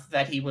last month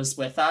that he was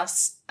with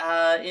us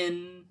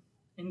in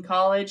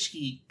college,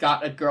 he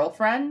got a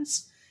girlfriend.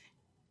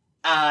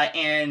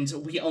 And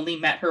we only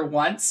met her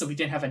once, so we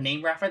didn't have a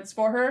name reference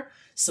for her.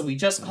 So we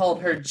just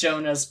called her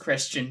Jonah's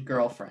Christian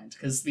girlfriend,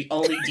 because the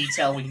only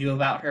detail we knew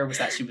about her was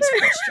that she was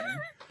Christian.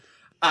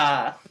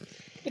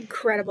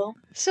 Incredible.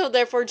 So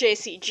therefore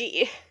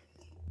JCG.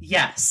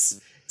 Yes.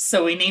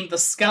 So we named the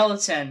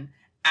skeleton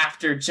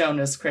after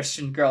Jonah's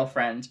Christian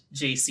girlfriend,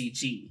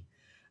 JCG.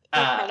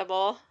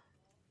 Incredible.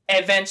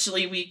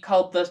 Eventually we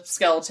called the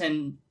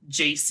skeleton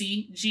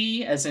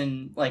JCG, as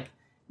in, like,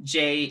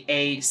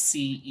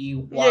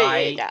 JACEYG.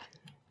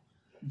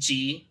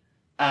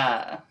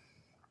 Yeah.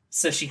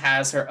 So she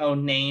has her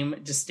own name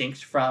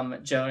distinct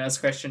from Jonah's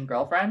Christian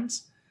girlfriend.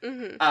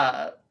 Mm-hmm.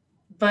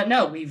 But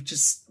no,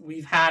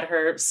 we've had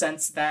her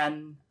since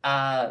then.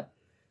 I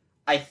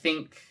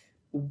think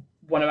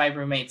one of my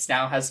roommates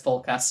now has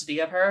full custody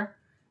of her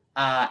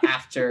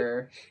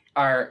after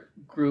our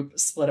group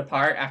split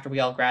apart after we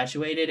all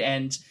graduated,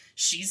 and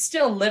she's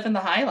still living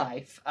the high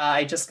life.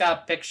 I just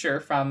got a picture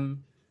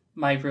from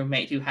my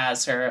roommate who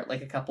has her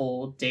like a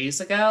couple days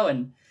ago,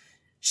 and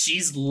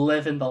she's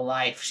living the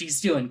life.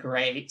 She's doing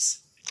great.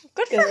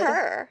 Good for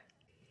her.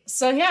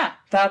 So yeah,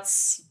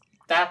 that's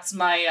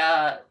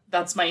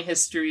my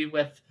history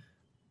with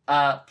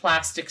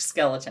plastic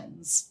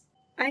skeletons.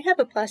 I have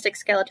a plastic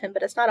skeleton,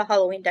 but it's not a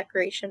Halloween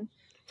decoration.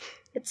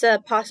 It's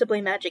a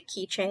possibly magic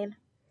keychain.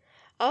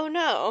 Oh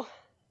no.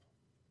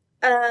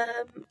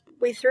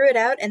 We threw it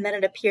out and then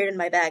it appeared in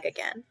my bag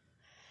again.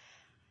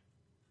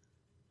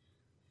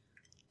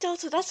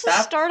 Delta, that's the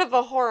start of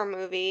a horror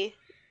movie.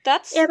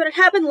 Yeah, but it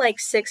happened like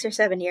 6 or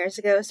 7 years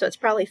ago, so it's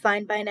probably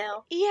fine by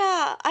now.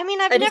 Yeah, I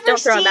mean, I just don't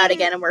throw them out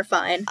again and we're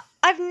fine.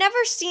 I've never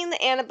seen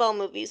the Annabelle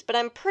movies, but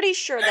I'm pretty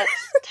sure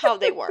that's how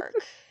they work.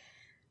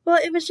 Well,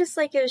 it was just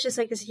like this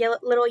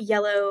little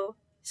yellow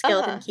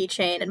skeleton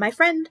keychain, and my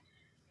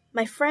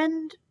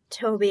friend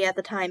Toby at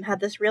the time had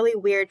this really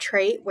weird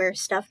trait where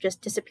stuff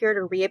just disappeared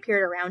or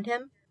reappeared around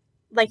him.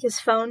 Like his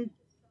phone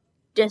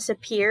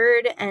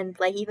disappeared, and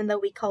like even though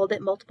we called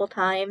it multiple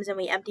times and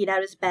we emptied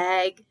out his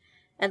bag,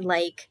 and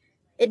like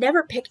it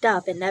never picked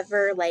up and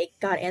never like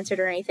got answered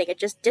or anything, it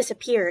just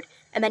disappeared.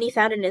 And then he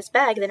found it in his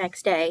bag the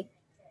next day,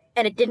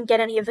 and it didn't get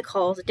any of the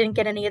calls, it didn't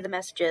get any of the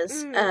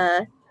messages.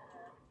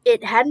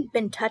 It hadn't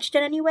been touched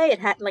in any way, it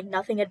had like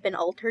nothing had been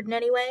altered in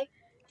any way.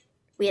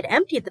 We had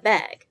emptied the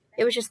bag,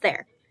 it was just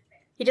there.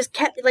 He just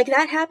kept, like,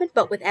 that happened,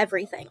 but with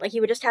everything. Like,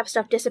 he would just have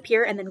stuff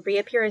disappear and then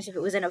reappear as if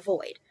it was in a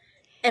void.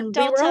 And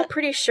we were all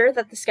pretty sure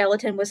that the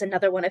skeleton was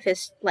another one of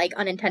his, like,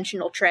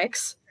 unintentional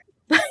tricks.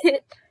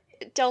 But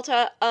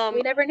Delta,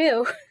 we never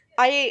knew.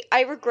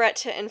 I regret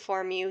to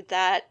inform you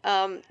that,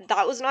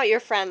 that was not your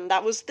friend.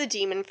 That was the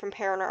demon from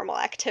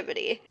Paranormal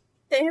Activity.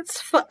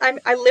 It's fun.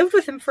 I lived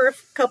with him for a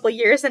couple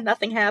years and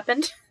nothing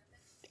happened.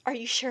 Are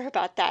you sure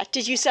about that?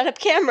 Did you set up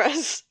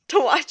cameras to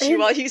watch you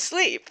while you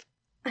sleep?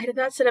 I did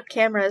not set up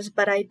cameras,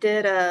 but I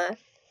did, I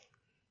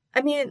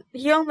mean,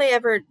 he only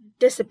ever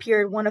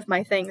disappeared one of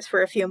my things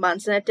for a few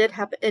months, and it did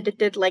happen, it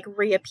did, like,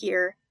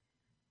 reappear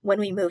when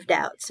we moved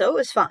out, so it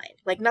was fine.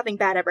 Like, nothing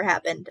bad ever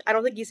happened. I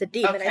don't think he's a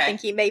demon, I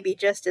think he may be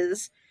just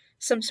as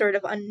some sort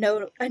of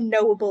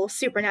unknowable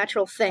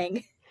supernatural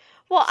thing.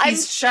 Well,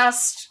 He's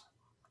just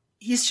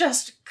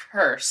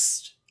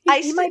cursed.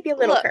 He might be a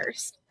little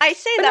cursed. I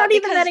say but that not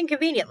because, even that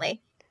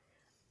inconveniently.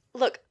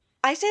 Look,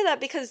 I say that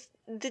because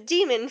the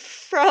demon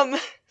from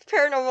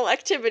Paranormal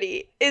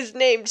Activity is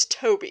named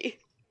Toby.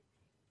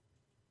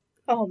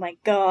 Oh my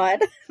god.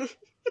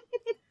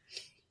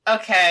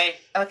 Okay,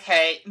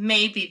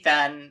 maybe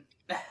then.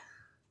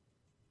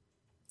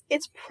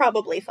 It's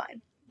probably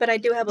fine. But I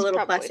do have a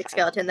little plastic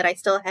skeleton that I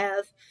still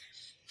have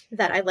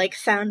that I, like,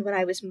 found when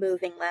I was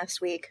moving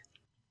last week.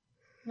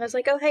 I was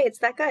like, oh hey, it's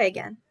that guy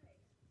again.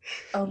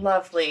 Oh,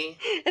 lovely.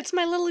 It's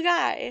my little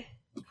guy.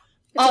 It's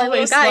my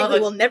little guy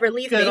who will never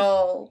leave me. Good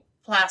old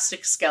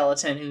plastic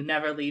skeleton who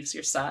never leaves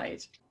your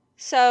side.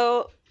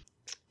 So,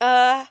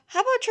 how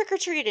about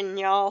trick-or-treating,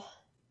 y'all?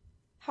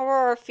 How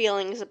are our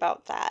feelings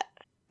about that?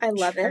 I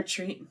love it.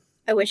 Trick-or-treat.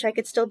 I wish I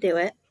could still do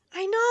it.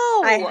 I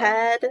know!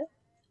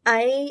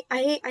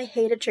 I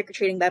hated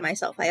trick-or-treating by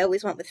myself. I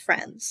always went with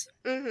friends.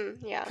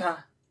 Mm-hmm, yeah.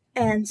 God.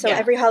 And so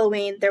every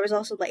Halloween, there was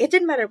also, like, it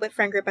didn't matter what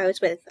friend group I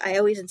was with. I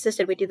always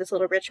insisted we do this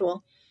little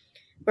ritual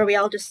where we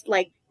all just,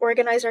 like,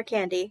 organize our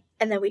candy,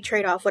 and then we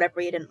trade off whatever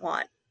we didn't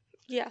want.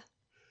 Yeah.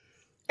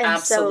 And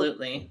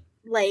absolutely.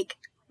 So, like,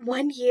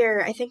 one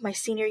year, I think my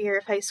senior year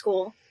of high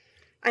school,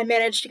 I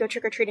managed to go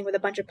trick-or-treating with a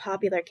bunch of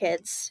popular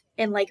kids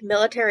in, like,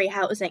 military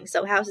housing.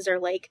 So houses are,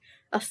 like,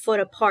 a foot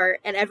apart,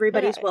 and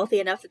everybody's wealthy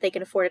enough that they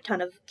can afford a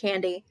ton of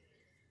candy.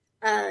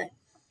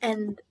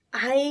 And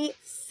I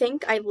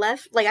think I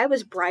left, like, I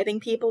was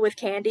bribing people with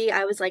candy.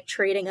 I was, like,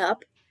 trading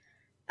up.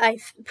 I'm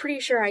pretty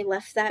sure I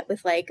left that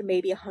with, like,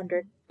 maybe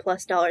 $100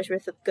 $100+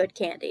 worth of good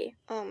candy.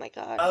 Oh my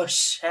god. Oh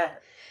shit.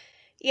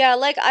 Yeah,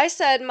 like I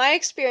said, my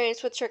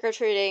experience with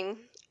trick-or-treating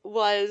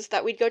was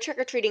that we'd go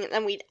trick-or-treating and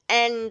then we'd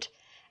end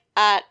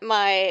at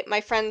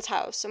my friend's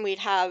house and we'd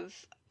have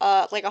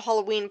like a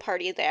Halloween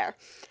party there.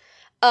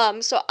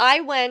 So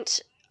I went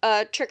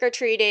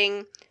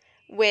trick-or-treating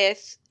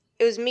with,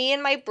 it was me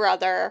and my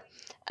brother,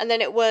 and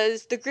then it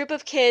was the group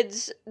of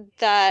kids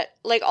that,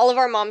 like, all of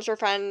our moms were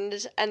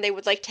friends, and they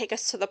would, like, take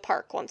us to the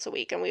park once a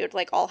week, and we would,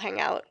 like, all hang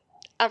out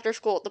after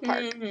school at the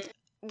park. Mhm.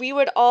 We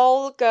would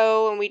all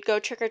go, and we'd go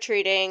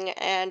trick-or-treating,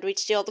 and we'd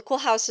steal the cool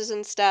houses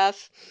and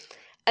stuff,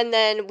 and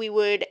then we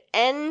would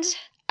end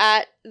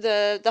at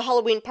the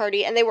Halloween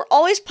party, and they were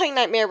always playing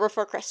Nightmare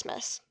Before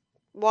Christmas.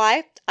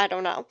 Why? I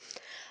don't know.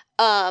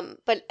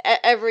 But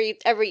every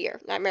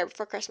year, Nightmare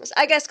Before Christmas.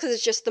 I guess because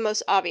it's just the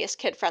most obvious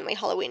kid-friendly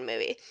Halloween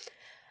movie.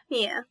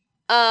 Yeah.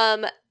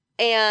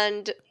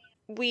 And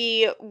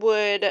we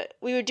would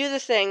do the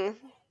thing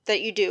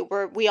that you do,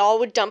 where we all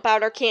would dump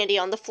out our candy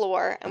on the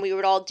floor, and we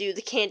would all do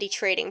the candy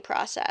trading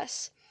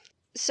process.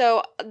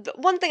 So,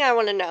 one thing I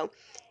want to know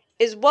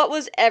is what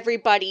was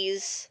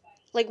everybody's,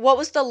 like, what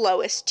was the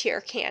lowest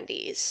tier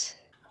candies?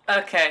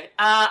 Okay.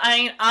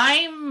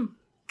 I'm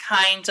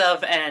kind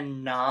of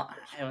I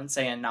wouldn't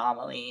say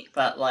anomaly,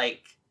 but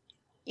like,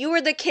 You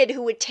were the kid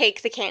who would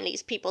take the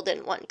candies people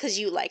didn't want because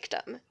you liked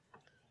them.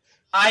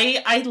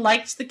 I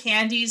liked the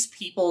candies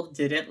people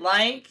didn't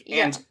like,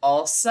 Yeah. and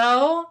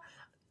also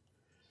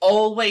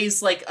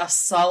always like a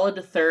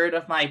solid third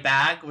of my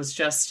bag was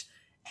just,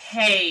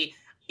 hey,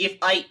 if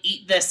I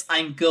eat this,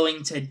 I'm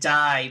going to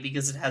die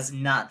because it has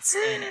nuts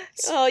in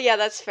it. Oh, yeah,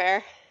 that's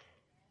fair.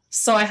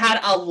 So I had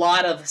a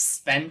lot of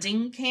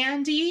spending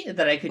candy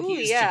that I could Ooh,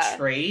 use yeah. to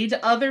trade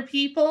other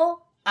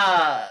people.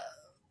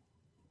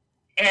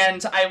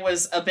 And I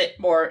was a bit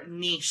more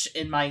niche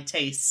in my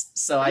taste,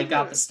 so I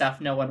got the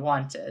stuff no one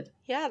wanted.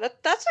 Yeah,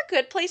 that's a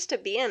good place to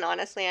be in,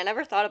 honestly. I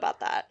never thought about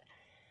that.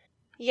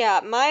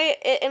 Yeah,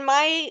 in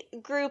my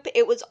group,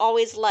 it was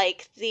always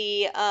like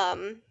the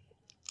Almond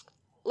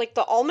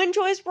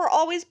Joys were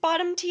always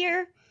bottom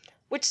tier,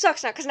 which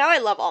sucks now, because now I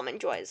love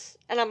Almond Joys.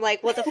 And I'm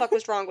like, what the fuck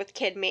was wrong with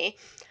kid me?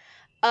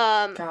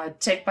 God,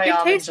 take my Your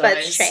almond taste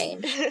buds joys.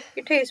 change.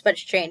 Your taste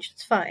buds change.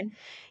 It's fine.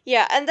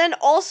 Yeah, and then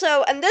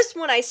also, and this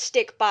one I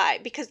stick by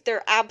because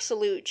they're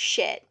absolute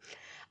shit,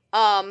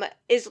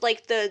 is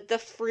like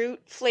the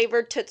fruit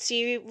flavored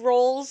Tootsie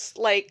Rolls,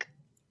 like,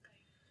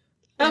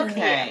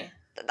 Okay.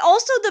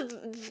 also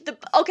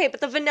okay,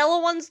 but the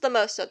vanilla one's the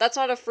most, so that's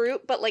not a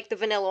fruit, but like the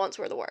vanilla ones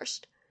were the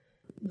worst.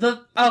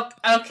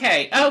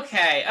 Okay,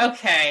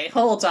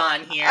 hold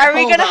on here. Are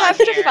we hold gonna on have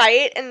here. to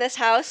fight in this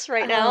house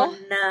right now? Oh,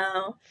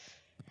 no.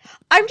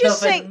 I'm The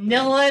just saying,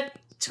 vanilla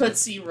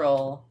Tootsie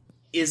Roll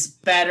is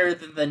better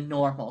than the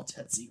normal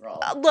Tootsie Roll.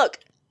 look,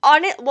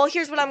 on it, well,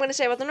 here's what I'm gonna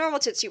say about the normal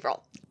Tootsie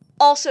Roll.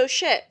 Also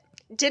shit.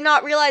 Did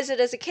not realize it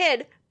as a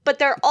kid, but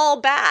they're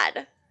all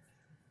bad.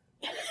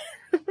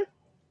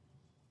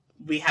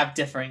 We have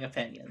differing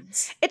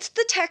opinions. It's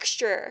the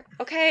texture,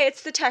 okay?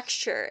 It's the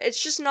texture.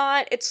 It's just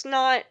not, it's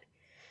not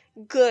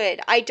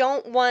good. I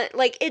don't want,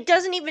 like, it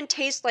doesn't even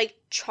taste like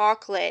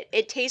chocolate.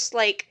 It tastes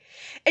like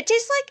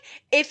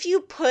if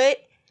you put,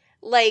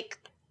 like,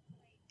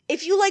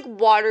 if you, like,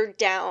 watered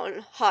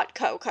down hot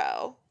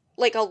cocoa,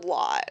 like, a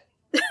lot.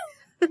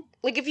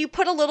 Like, if you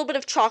put a little bit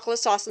of chocolate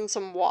sauce in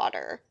some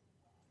water.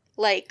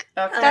 Like,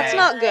 Okay. That's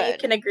not I good.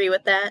 can agree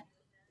with that.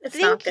 It's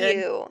thank not good.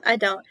 you. I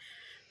don't.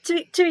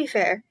 To be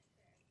fair,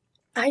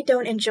 I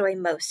don't enjoy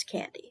most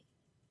candy.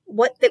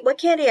 What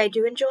candy I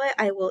do enjoy,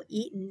 I will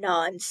eat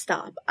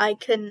non-stop. I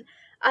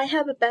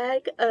have a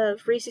bag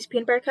of Reese's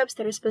Peanut Butter Cups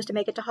that are supposed to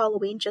make it to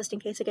Halloween just in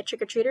case I get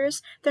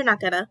trick-or-treaters. They're not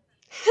gonna.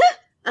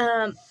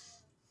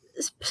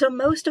 So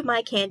most of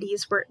the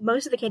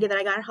candy that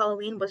I got on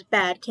Halloween was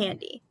bad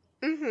candy.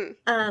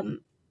 Mm-hmm.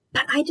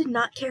 But I did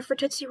not care for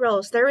Tootsie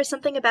Rolls. There was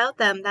something about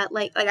them that,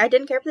 like I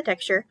didn't care for the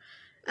texture.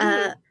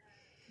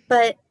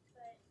 But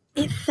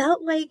it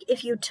felt like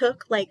if you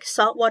took, like,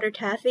 saltwater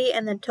taffy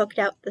and then took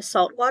out the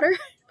saltwater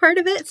part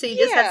of it, so you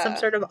just had some Yeah.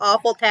 sort of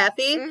awful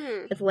taffy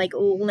Mm-hmm. with, like,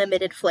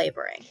 limited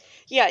flavoring.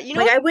 Yeah, you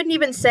know Like, I wouldn't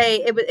even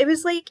say it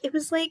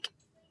was like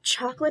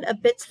chocolate a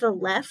bit to the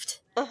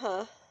left.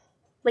 Uh-huh.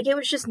 Like, it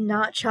was just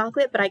not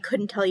chocolate, but I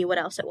couldn't tell you what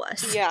else it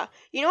was. Yeah.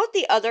 You know what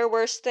the other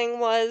worst thing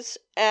was?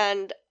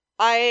 And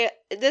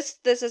this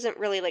isn't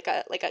really like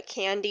a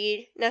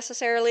candy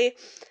necessarily.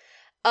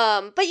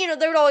 But you know,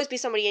 there would always be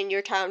somebody in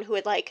your town who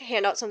would, like,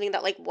 hand out something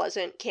that, like,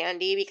 wasn't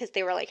candy because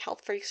they were, like,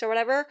 health freaks or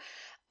whatever.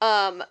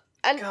 And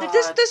this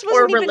God. wasn't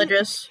Or even,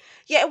 religious.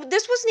 yeah,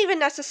 this wasn't even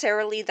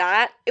necessarily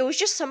that. It was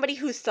just somebody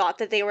who thought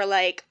that they were,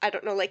 like, I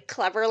don't know, like,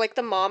 clever, like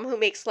the mom who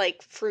makes,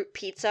 like, fruit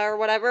pizza or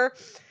whatever.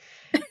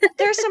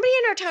 There's somebody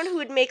in our town who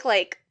would make,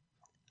 like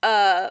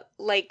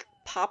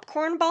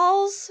popcorn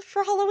balls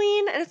for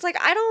Halloween, and it's like,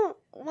 I don't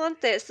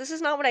want this. This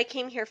is not what I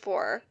came here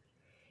for.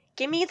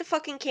 Give me the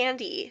fucking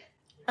candy.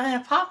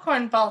 A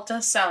popcorn ball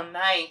does sound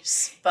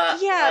nice,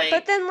 but Yeah, like,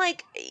 but then,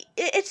 like,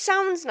 it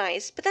sounds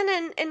nice, but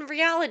then in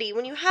reality,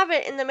 when you have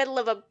it in the middle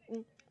of a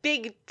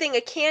big thing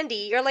of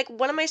candy. You're like,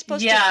 what am I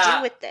supposed to Yeah.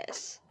 do with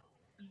this?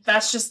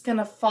 That's just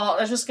gonna fall.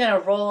 That's just gonna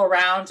roll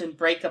around and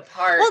break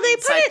apart. Well, they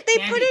inside put the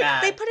it. candy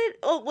bag.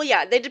 Oh, well,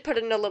 yeah, they did put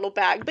it in a little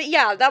bag. But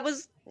yeah, that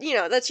was,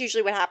 that's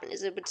usually what happened.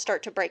 Is it would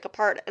start to break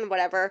apart and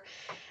whatever.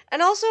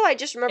 And also, I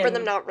just remember them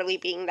And- not really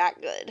being that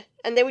good,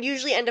 and they would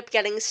usually end up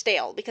getting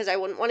stale because I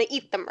wouldn't want to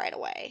eat them right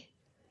away.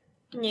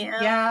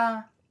 Yeah.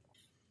 Yeah.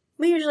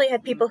 We usually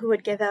had people who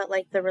would give out,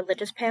 like, the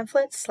religious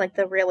pamphlets, like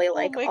the really,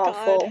 like, my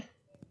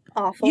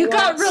awful You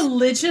got ones.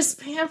 religious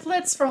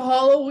pamphlets for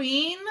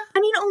Halloween? I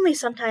mean, only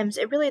sometimes.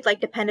 It really, like,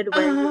 depended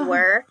where you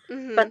were.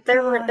 Mhm. But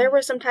there God.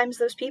 were sometimes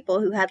those people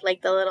who had,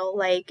 like, the little,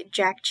 like,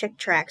 Jack Chick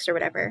tracks or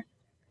whatever.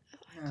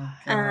 Oh,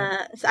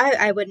 God. So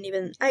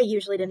I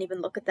usually didn't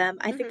even look at them.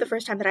 I think the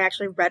first time that I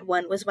actually read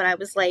one was when I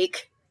was,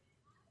 like,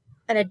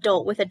 an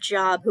adult with a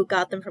job who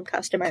got them from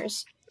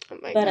customers. Oh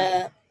my But,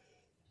 god.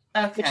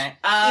 Okay.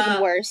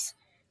 even worse.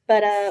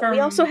 But, we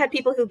also from- had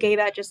people who gave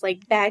out just,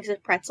 like, bags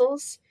of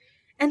pretzels.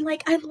 And,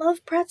 like, I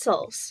love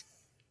pretzels.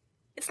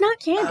 It's not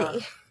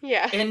candy.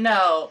 Yeah. And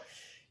no.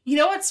 You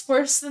know what's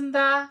worse than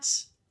that?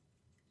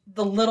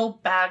 The little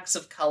bags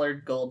of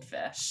colored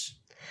goldfish.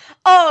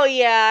 Oh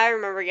yeah, I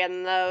remember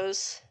getting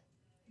those.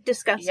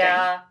 Disgusting.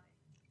 Yeah.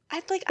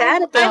 I'd like.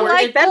 Bad at the I worst.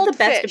 like Bad at the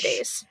best of goldfish.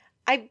 days.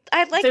 I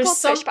like There's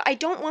goldfish, some- but I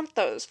don't want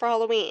those for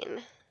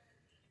Halloween.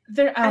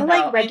 I don't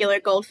like know. regular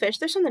goldfish.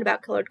 There's something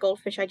about colored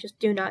goldfish I just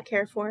do not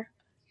care for.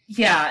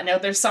 Yeah, no,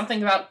 there's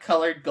something about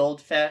colored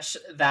goldfish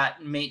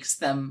that makes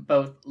them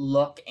both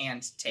look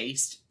and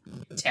taste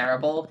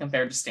terrible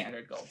compared to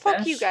standard goldfish.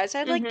 Fuck you guys.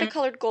 I like the Mhm.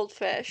 colored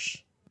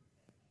goldfish.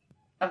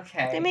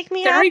 Okay. They make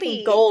me They're not happy.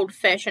 even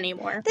goldfish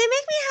anymore. They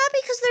make me happy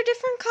because they're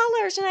different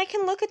colors, and I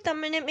can look at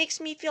them, and it makes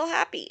me feel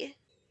happy.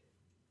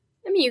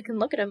 I mean, you can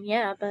look at them,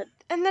 yeah, but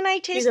And then I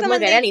taste can them, look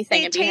and at they,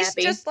 anything they and be taste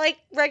happy. just like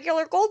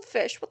regular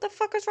goldfish. What the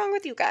fuck is wrong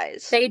with you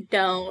guys? they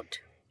don't.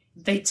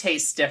 They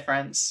taste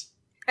different.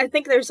 I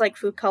think there's like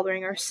food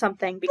coloring or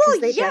something because Well,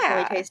 they yeah.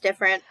 definitely taste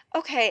different.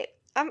 Okay,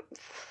 I'm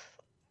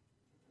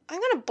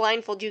gonna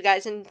blindfold you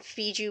guys and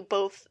feed you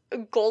both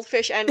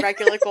goldfish and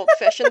regular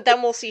goldfish, and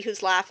then we'll see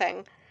who's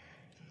laughing.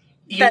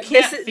 You That-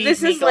 can't this feed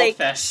is me like-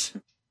 goldfish.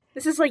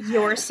 This is like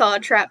your saw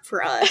trap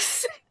for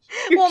us.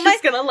 You're Well,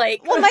 just gonna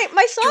like Well,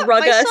 my saw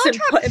drug my us saw and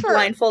trap for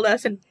blindfold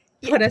us and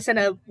put us in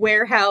a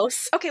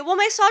warehouse. okay, well,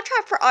 my saw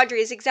trap for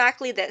Audrey is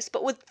exactly this,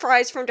 but with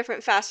fries from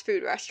different fast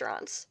food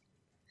restaurants.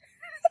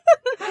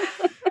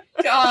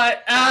 God,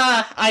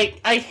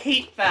 I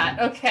hate that.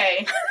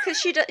 Okay. Because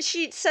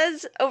she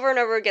says over and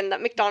over again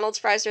that McDonald's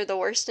fries are the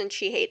worst and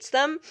she hates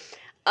them.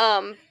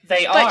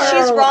 They But are.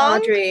 she's Oh,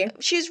 wrong. Audrey.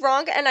 She's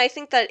wrong, and I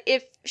think that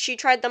if she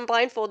tried them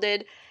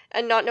blindfolded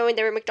and not knowing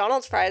they were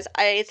McDonald's fries,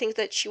 I think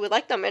that she would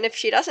like them. And if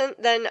she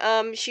doesn't,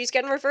 then she's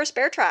getting reverse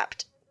bear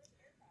trapped.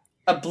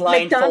 A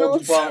blindfold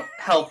McDonald's. won't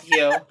help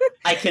you.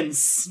 I can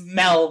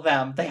smell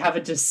them. They have a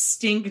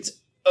distinct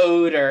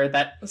odor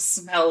that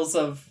smells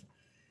of.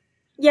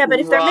 Yeah,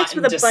 but if they're mixed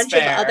with a Rotten bunch of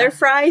despair. other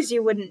fries,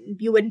 you wouldn't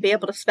be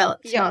able to smell it.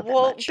 Yeah, Not that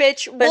well, much.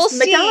 bitch, But we'll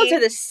McDonald's see. are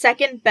the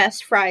second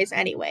best fries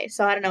anyway,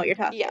 so I don't know what you're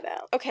talking Yeah.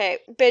 about. Okay,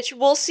 bitch,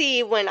 we'll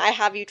see when I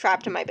have you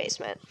trapped in my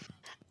basement.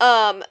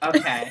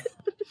 Okay.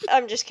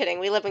 I'm just kidding.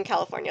 We live in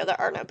California. There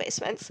are no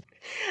basements.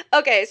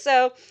 Okay,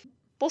 so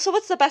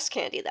what's the best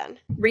candy then?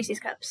 Reese's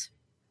Cups,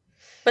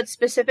 but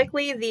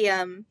specifically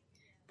the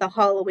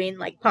Halloween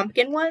like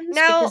pumpkin ones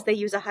Now- because they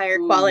use a higher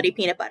Ooh. quality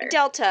peanut butter.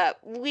 Delta,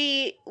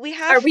 we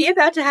have Are we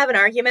about to have an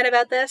argument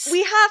about this?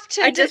 we have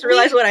to I just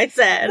realized what I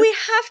said. we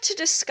have to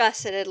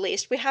discuss it at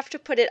least. We have to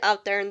put it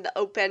out there in the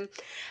open.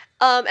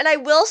 And I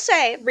will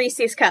say,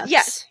 Reese's Cups.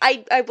 yes,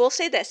 I will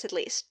say this at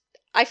least.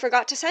 I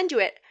forgot to send you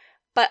it,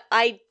 but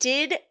I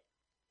did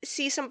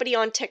see somebody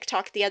on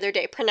TikTok the other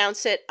day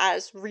pronounce it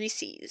as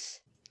Reese's,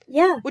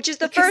 Yeah. which is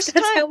the because first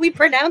that's time. how we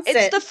pronounce It's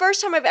it. the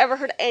first time I've ever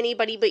heard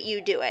anybody but you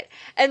do it.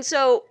 And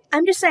so,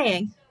 I'm just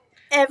saying.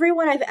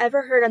 Everyone I've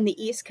ever heard on the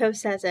East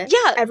Coast says it.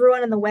 Yeah.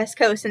 Everyone on the West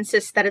Coast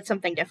insists that it's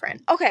something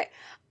different. okay,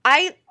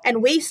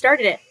 And we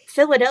started it.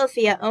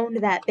 Philadelphia owned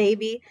that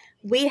baby.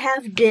 We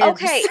have dibs.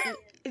 okay,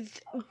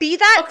 be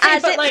that Okay,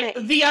 as but it like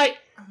may.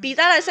 Be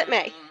that as it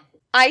may.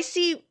 I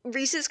see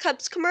Reese's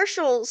Cups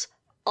commercials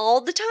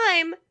all the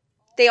time.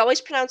 They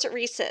always pronounce it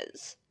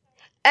Reese's.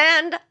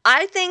 And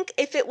I think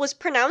if it was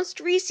pronounced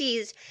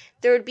Reese's,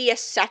 there would be a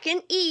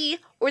second E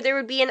or there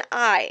would be an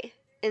I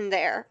in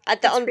there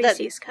at the It's on the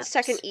Reese's Cups.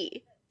 second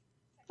E.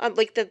 On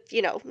like the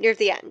near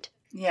the end.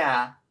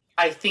 Yeah,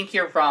 I think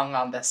you're wrong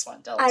on this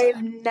one, Delta.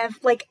 I've never,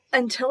 like,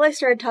 until I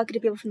started talking to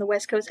people from the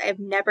West Coast, I've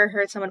never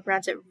heard someone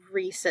pronounce it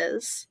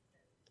Reese's.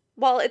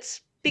 Well,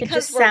 it's because it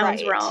just we're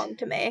sounds right. wrong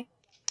to me.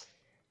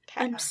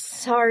 Okay. I'm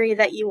sorry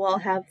that you all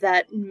have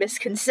that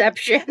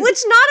misconception. Well,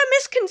 it's not a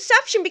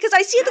misconception because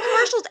I see the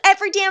commercials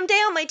every damn day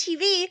on my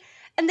TV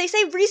and they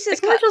say The Reese's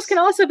commercials Cups. can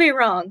also be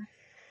wrong.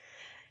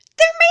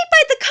 They're made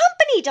by the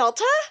company,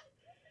 Delta.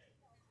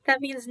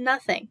 That means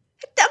nothing.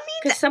 That means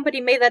Because somebody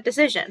made that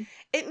decision.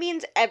 it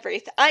means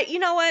everything. You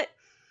know what?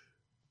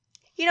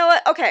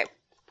 Okay.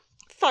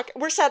 Fuck,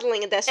 we're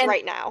settling this And-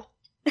 right now.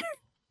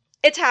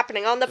 It's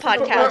happening on the For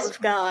the love podcast.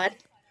 of God.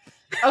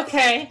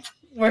 Okay,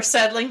 we're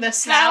settling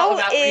this now How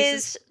about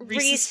is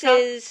Reese's Cup.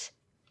 Reese's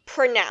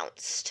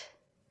pronounced?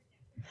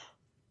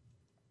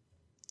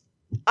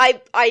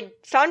 I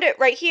found it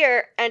right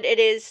here, and it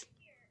is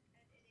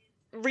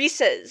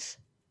Reese's.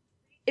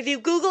 If you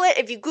Google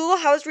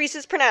how is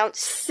Reese's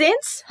pronounced,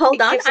 Hold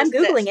It on, gives I'm us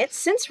Googling this. it.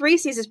 Since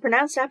Reese's is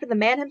pronounced after the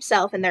man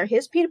himself and they're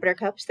his peanut butter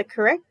cups, the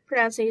correct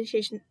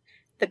pronunciation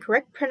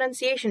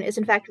is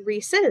in fact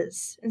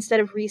Reese's instead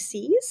of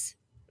Reese's.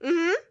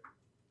 mm-hmm.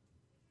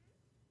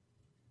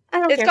 I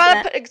don't care for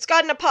that. It's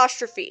got an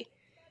apostrophe.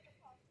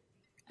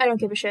 I don't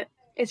give a shit.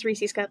 It's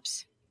Reese's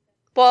cups.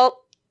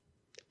 Well,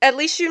 at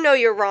least you know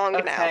you're wrong now.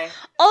 Okay.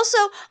 Also,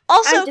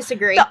 I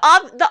disagree.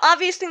 the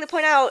obvious thing to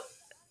point out,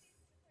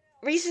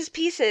 Reese's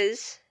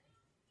Pieces.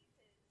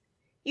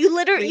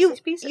 Reese's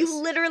Pieces.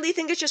 You literally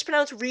think it's just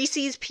pronounced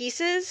Reese's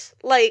Pieces?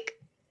 Like,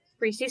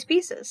 Reese's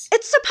Pieces.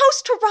 it's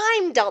supposed to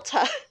rhyme,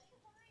 Delta.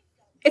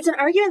 It's an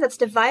argument that's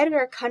divided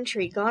our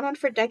country, gone on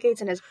for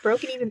decades, and has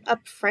broken even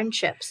up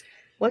friendships.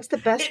 What's the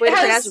best way to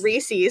pronounce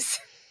Reese's?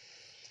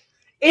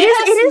 It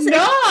is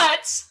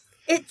not!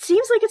 It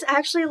seems like it's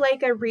actually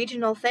like a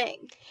regional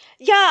thing.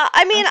 Yeah,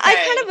 I mean, I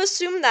Okay. kind of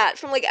assumed that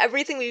from like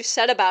everything we've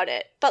said about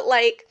it, but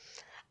like,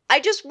 I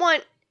just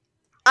want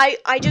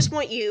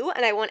you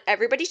and I want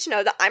everybody to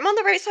know that I'm on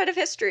the right side of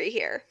history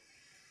here.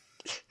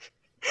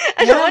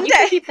 And Well, one you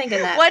can day, keep thinking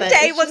that, one but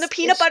day it's when the just-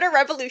 peanut it's- butter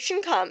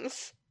revolution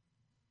comes,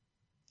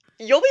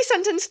 you'll be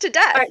sentenced to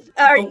death.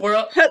 The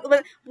world.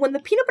 When the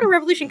peanut butter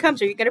revolution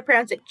comes, are you going to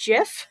pronounce it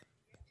Jif?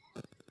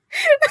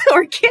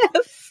 Or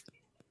Gif?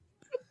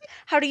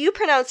 How do you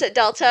pronounce it,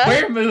 Delta?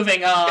 We're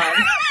moving on.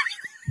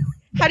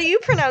 How do you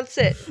pronounce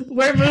it?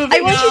 We're moving on.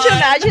 I want you to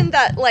imagine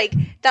that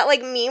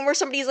meme where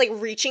somebody's like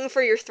reaching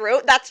for your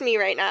throat. That's me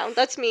right now.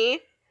 That's me.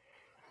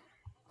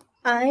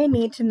 I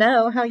need to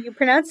know how you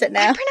pronounce it I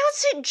now.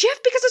 pronounce it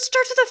Jif because it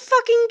starts with a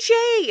fucking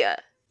J.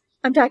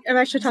 I'm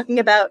actually talking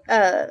about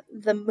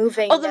the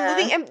moving. Oh, the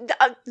moving.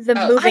 The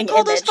Oh. moving I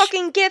call those image.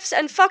 fucking GIFs,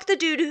 and fuck the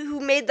dude who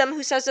made them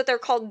who says that they're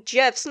called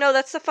GIFs. No,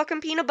 that's the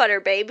fucking peanut butter,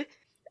 babe.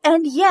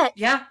 And yet,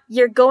 Yeah.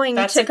 you're going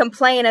That's to a-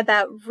 complain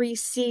about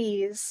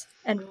Reese's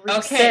and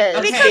Reese's Okay,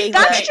 Because being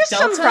that's the just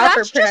some proper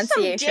that's just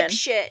some pronunciation.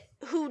 dipshit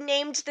who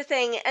named the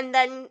thing, and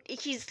then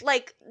he's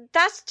like,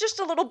 that's just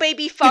a little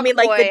baby fuckboy. You mean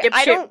like the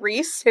I dipshit don't.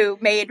 Reese who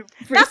made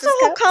Reese's That's the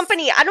whole cups?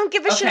 company. I don't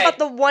give a shit Okay. about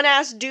the one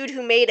ass dude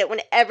who made it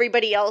when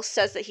everybody else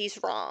says that he's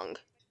wrong.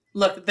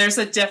 Look, there's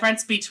a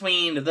difference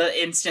between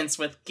the instance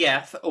with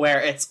GIF,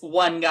 where it's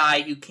one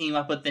guy who came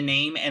up with the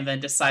name and then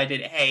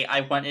decided, hey,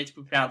 I want it to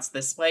be pronounced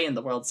this way, and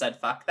the world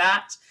said, fuck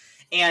that.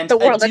 And The a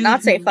world did dude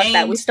not say who fuck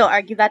that. We named- still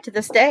argue that to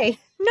this day.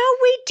 No,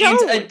 we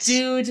don't. And a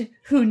dude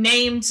who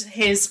named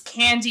his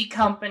candy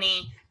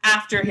company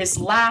after his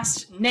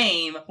last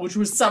name, which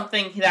was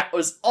something that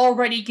was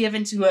already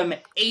given to him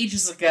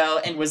ages ago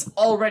and was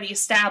already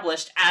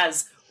established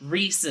as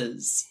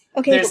Reese's.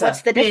 Okay, There's but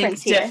what's a the big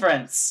difference here?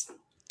 difference.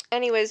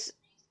 Anyways,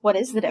 What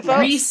is the difference?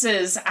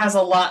 Reese's has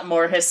a lot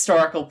more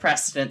historical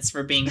precedence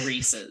for being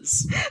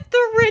Reese's.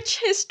 the rich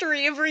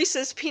history of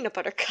Reese's peanut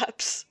butter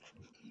cups.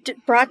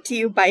 Brought to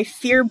you by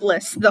Fear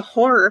Bliss, the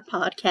horror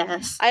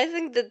podcast. I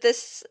think that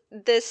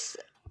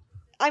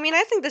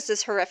I think this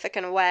is horrific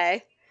in a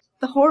way.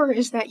 The horror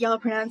is that y'all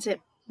pronounce it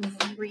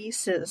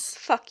Reese's.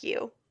 Fuck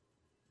you.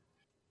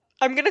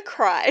 I'm gonna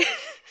cry.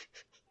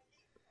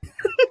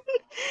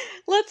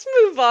 Let's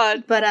move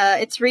on. But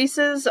it's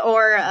Reese's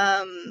or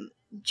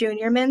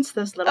Junior Mints,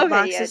 those little Okay,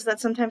 boxes that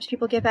sometimes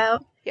people give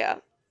out. Yeah.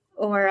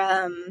 Or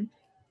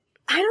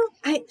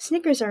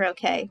Snickers are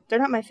okay. They're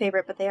not my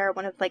favorite, but they are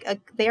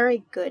they are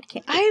a good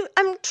candy.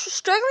 I'm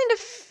struggling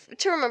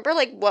to remember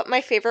like what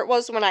my favorite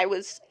was when I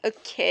was a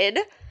kid.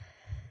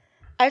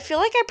 I feel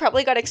like I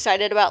probably got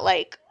excited about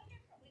like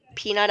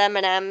peanut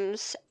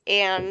M&Ms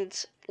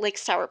and like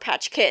Sour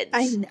Patch Kids.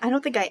 I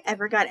don't think I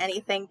ever got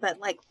anything but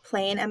like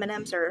plain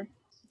M&Ms or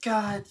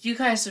God, you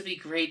guys would be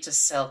great to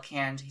sell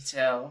candy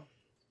to.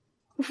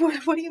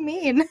 what do you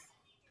mean?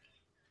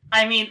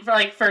 I mean,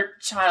 for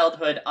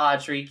childhood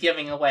Audrey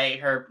giving away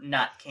her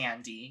nut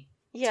candy.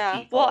 Yeah.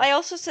 people. Well, I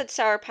also said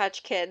Sour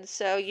Patch Kids,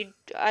 so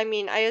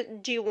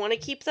do you want to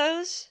keep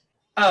those?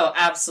 Oh,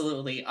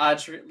 absolutely.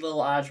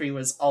 Little Audrey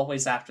was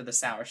always after the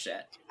sour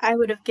shit. I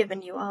would have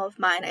given you all of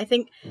mine.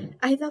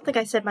 I don't think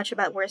I said much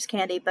about worst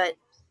candy, but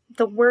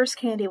the worst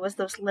candy was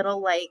those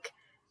little like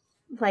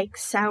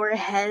sour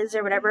heads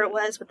or whatever it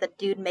was with the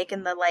dude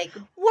making the like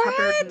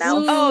peppered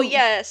mouth. Oh,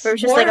 yes. Where it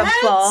was just like a Warheads?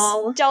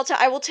 ball. Delta,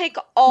 I will take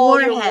all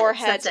your Warheads,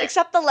 warheads, that's it.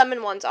 except the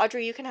lemon ones.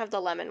 Audrey, you can have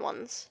the lemon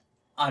ones.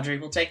 Audrey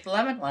will take the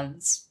lemon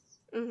ones.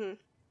 Mm-hmm.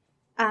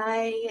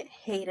 I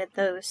hated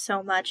those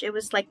so much. It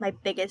was like my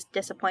biggest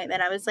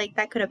disappointment. I was like,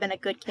 that could have been a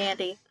good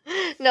candy.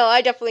 No,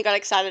 I definitely got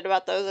excited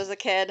about those as a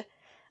kid.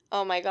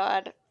 Oh my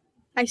god.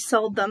 I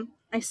sold them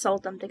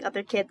to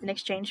other kids in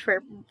exchange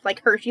for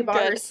like Hershey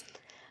bars.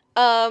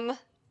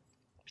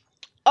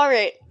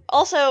 Alright.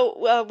 Also,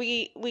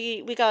 we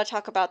gotta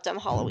talk about them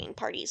Halloween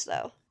parties,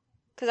 though.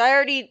 Because I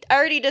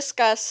already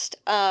discussed,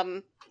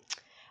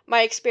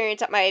 my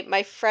experience at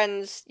my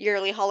friend's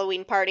yearly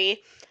Halloween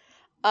party.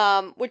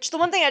 Which the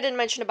one thing I didn't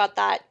mention about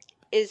that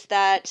is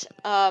that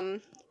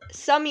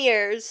some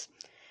years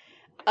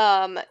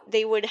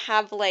they would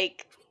have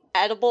like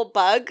edible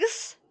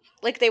bugs,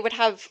 like they would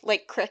have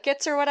like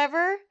crickets or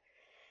whatever.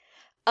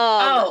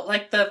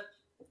 Like the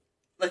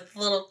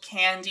little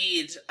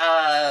candied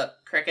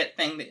cricket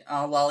thing,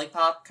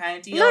 lollipop kind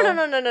of deal. No,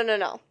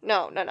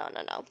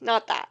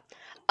 not that.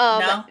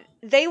 No?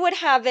 They would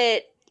have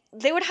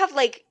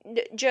like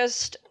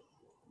just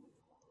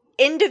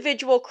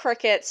individual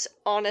crickets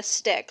on a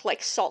stick,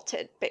 like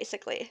salted,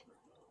 basically.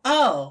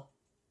 Oh.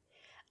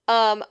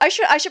 I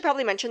should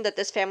probably mention that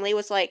this family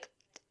was like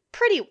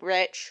pretty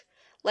rich,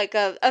 like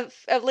a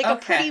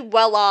pretty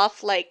well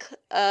off like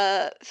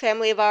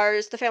family of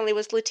ours. The family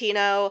was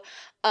Latino.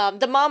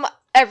 The mom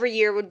every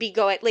year would be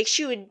going, like,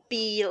 she would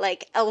be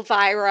like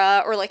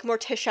Elvira or like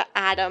Morticia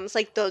Addams,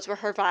 like those were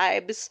her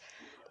vibes.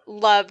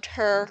 Loved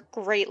her,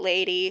 great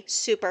lady,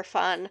 super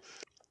fun.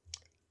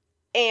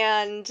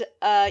 And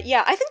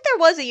yeah, I think there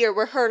was a year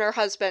where her and her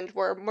husband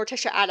were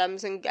Morticia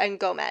Addams and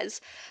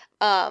Gomez,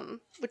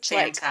 which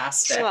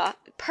fantastic. Like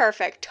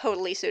perfect,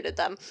 totally suited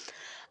them.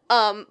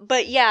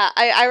 But yeah,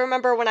 I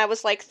remember when I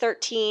was like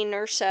 13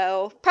 or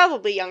so,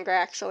 probably younger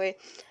actually.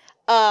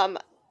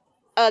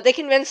 They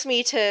convinced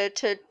me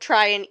to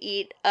try and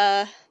eat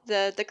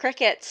the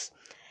crickets.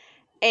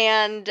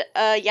 And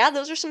yeah,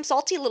 those are some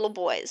salty little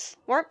boys.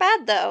 Weren't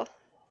bad though.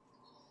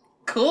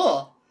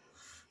 Cool.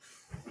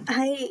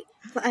 I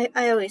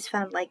always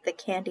found like the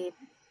candy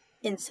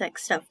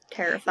insect stuff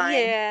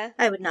terrifying. Yeah.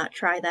 I would not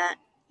try that.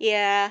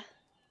 Yeah.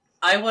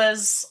 I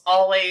was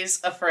always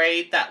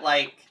afraid that,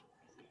 like,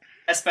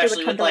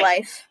 especially it would come with to like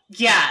life.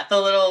 Yeah, the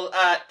little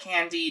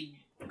candied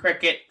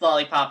cricket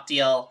lollipop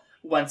deal,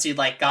 once you'd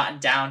like gotten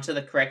down to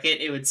the cricket,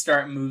 it would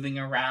start moving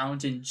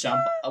around and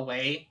jump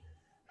away.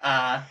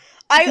 I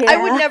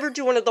Yeah. would never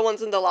do one of the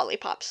ones in the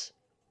lollipops.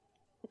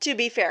 To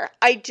be fair,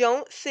 I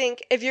don't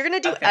think if you're gonna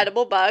do Okay.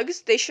 edible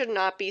bugs, they should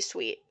not be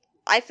sweet.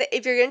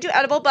 If you're gonna do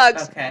edible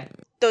bugs, Okay.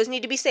 those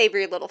need to be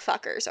savory little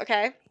fuckers.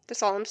 Okay,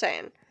 that's all I'm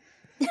saying.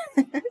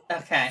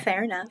 Okay.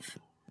 Fair enough.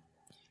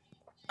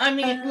 I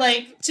mean,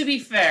 like, to be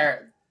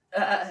fair,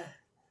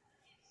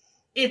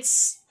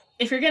 it's,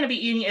 if you're gonna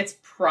be eating, it's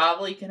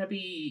probably gonna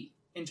be,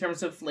 in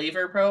terms of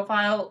flavor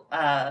profile,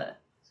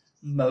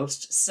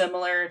 most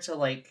similar to,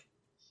 like,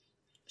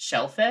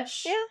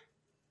 shellfish. Yeah.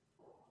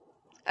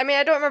 I mean,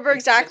 I don't remember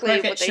exactly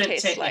cricket what they should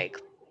taste ta- like.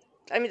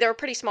 I mean, they were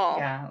pretty small.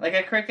 Yeah, like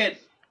a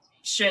cricket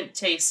shouldn't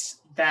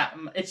taste that.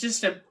 It's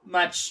just a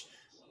much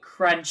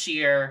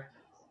crunchier,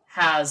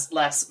 has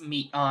less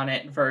meat on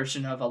it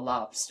version of a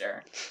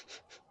lobster.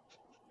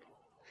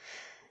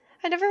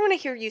 I never want to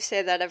hear you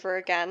say that ever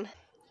again.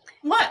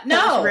 What? That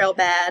No. was real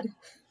bad.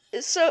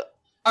 So,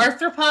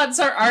 Arthropods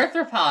are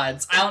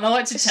arthropods. I don't know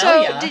what to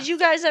tell ya. did you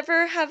guys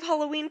ever have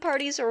Halloween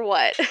parties or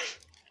what?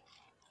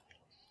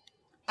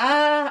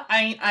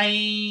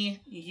 I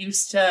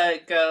used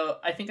to go.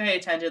 I think I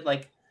attended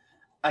like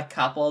a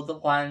couple of the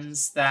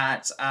ones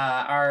that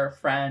our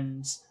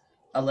friend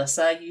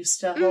Alyssa used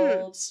to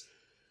hold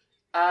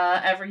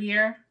every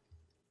year.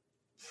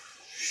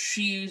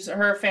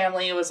 Her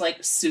family was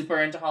like super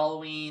into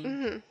Halloween.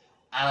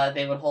 Mm-hmm.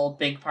 They would hold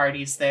big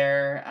parties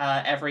there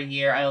every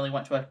year. I only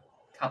went to a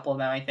couple of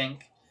them, I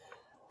think.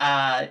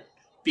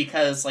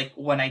 Because like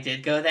when I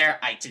did go there,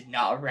 I did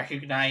not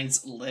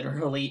recognize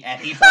literally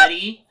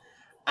anybody.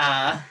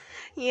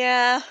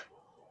 Yeah.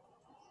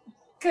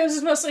 Because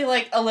it's mostly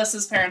like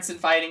Alyssa's parents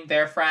inviting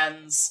their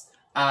friends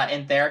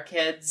and their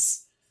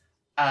kids,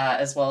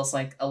 as well as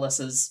like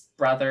Alyssa's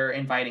brother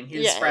inviting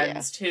his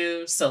friends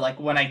too. So like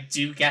when I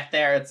do get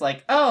there, it's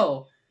like,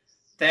 oh,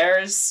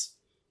 there's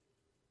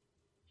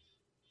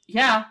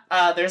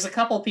a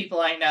couple people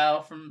I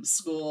know from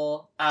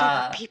school. There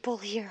are people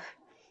here.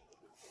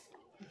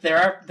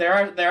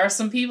 There are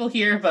some people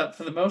here, but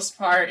for the most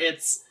part,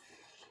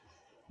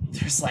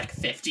 there's like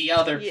 50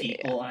 other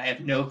people, and I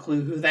have no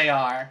clue who they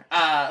are.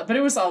 But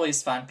it was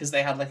always fun, because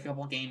they had like a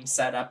couple games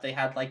set up. They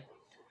had like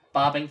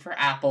bobbing for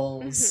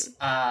apples,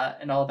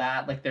 and all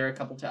that. Like there were a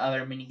couple to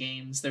other mini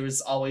games. There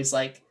was always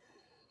like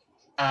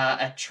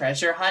a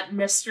treasure hunt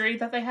mystery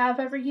that they have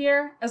every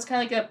year as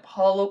kind of like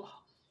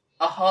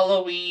a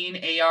Halloween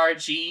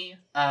ARG.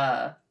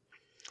 I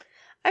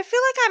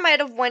feel like I might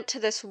have went to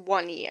this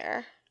one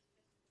year.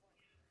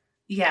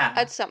 Yeah.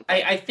 At some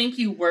point. I think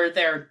you were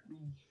there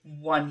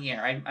one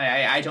year.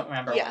 I don't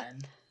remember when.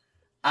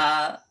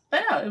 But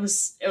no, it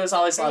was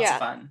always lots of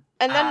fun.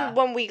 And then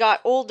when we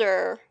got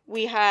older,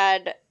 we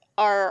had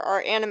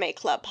our anime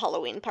club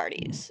Halloween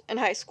parties in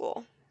high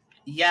school.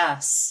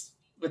 Yes,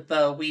 with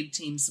the Weeb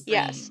Team Supreme.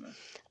 Yes.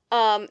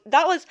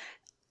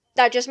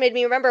 That just made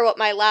me remember what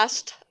my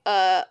last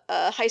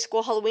high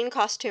school Halloween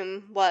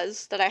costume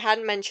was that I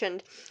hadn't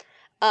mentioned.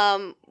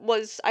 I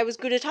was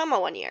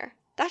Gudetama one year.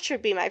 That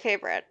should be my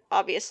favorite,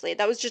 obviously.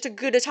 That was just a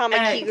Gudetama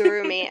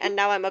Kigurumi, and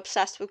now I'm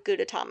obsessed with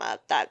Gudetama.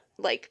 That,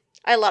 like,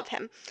 I love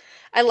him.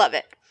 I love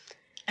it.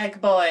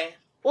 Egg boy.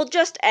 Well,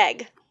 just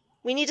Egg.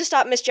 We need to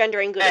stop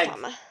misgendering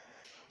Gudetama.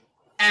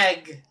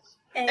 Egg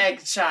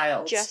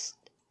child. Just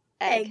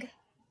Egg.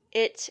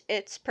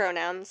 its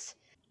pronouns.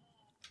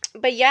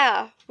 But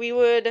yeah, we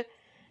would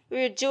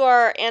do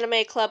our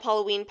anime club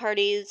Halloween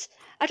parties.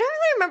 I don't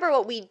really remember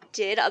what we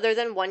did other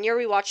than one year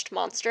we watched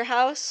Monster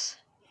House.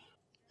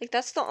 Like,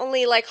 that's the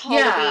only, like,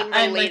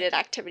 Halloween-related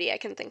activity I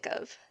can think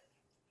of.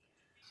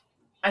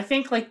 I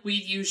think, like,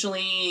 we'd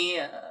usually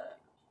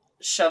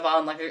shove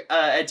on, like,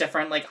 a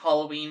different, like,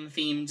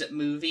 Halloween-themed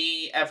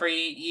movie every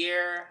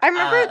year. I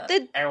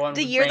remember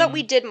the year that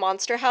we did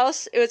Monster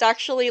House, it was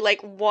actually,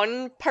 like,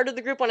 one part of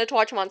the group wanted to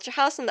watch Monster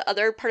House, and the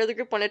other part of the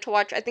group wanted to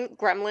watch, I think,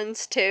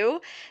 Gremlins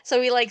 2. So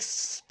we, like,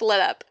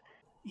 split up.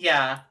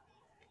 Yeah.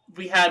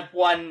 We had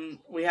one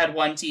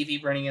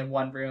TV running in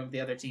one room, the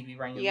other TV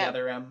running in the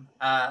other room.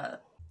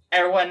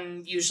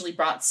 Everyone usually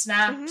brought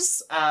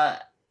snacks.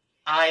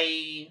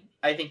 I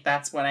think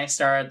that's when I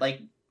started,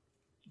 like,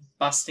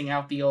 busting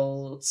out the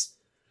old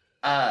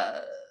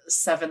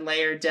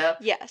 7-layer dip.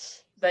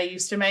 Yes. That I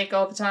used to make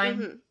all the time.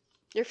 Mm-hmm.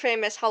 Your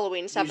famous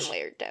Halloween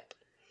 7-layer dip.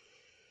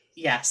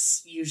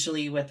 Yes.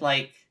 Usually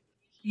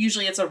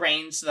it's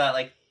arranged so that,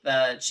 like,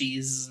 the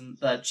cheese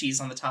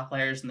on the top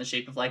layer is in the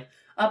shape of, like,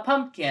 a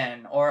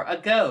pumpkin or a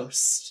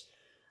ghost.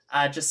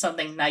 Just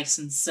something nice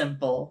and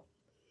simple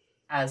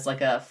as,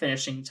 like, a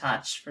finishing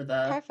touch for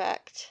the...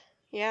 Perfect.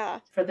 Yeah.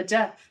 For the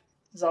dip.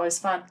 It was always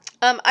fun.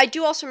 I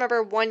do also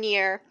remember one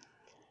year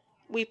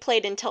we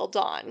played Until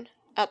Dawn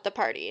at the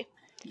party.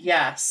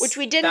 Yes. Which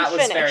we didn't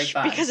finish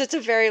because it's a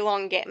very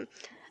long game.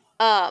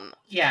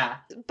 Yeah.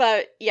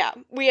 But yeah,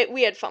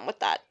 we had fun with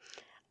that.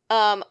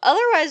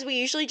 Otherwise we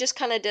usually just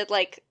kind of did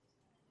like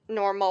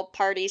normal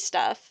party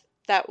stuff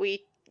that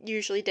we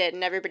usually did,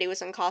 and everybody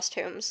was in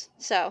costumes.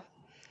 So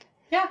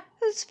yeah,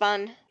 it was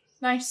fun.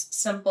 Nice,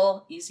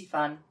 simple, easy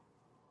fun.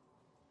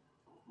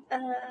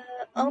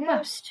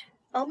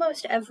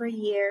 Almost every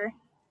year.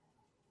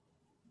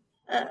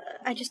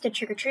 I just did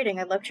trick-or-treating.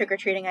 I love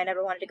trick-or-treating. I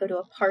never wanted to go to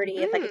a party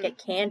if I could get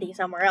candy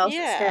somewhere else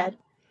instead.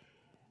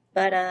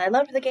 But I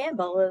loved the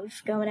gamble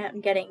of going out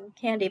and getting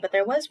candy. But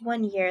there was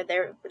one year,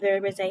 there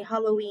was a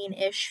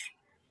Halloween-ish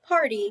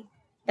party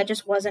that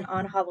just wasn't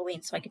on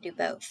Halloween, so I could do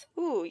both.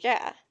 Ooh,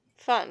 yeah.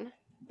 Fun.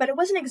 But it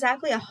wasn't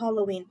exactly a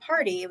Halloween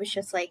party. It was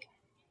just, like,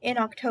 in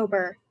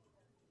October.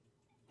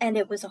 And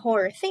it was a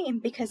horror theme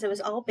because it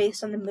was all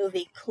based on the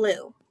movie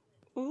Clue.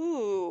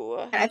 Ooh.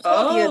 And I've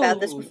told you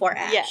about this before,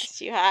 Ash. Yes,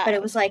 you have. But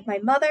it was like my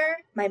mother,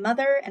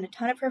 and a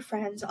ton of her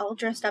friends all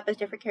dressed up as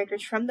different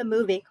characters from the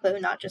movie Clue,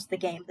 not just the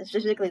game, but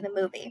specifically the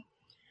movie.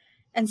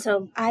 And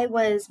so I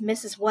was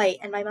Mrs. White,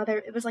 and my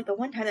mother, it was like the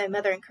one time that my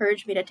mother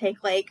encouraged me to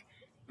take, like,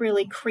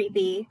 really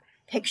creepy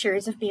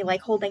pictures of me,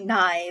 like, holding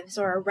knives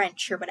or a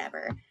wrench or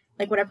whatever.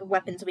 Like, whatever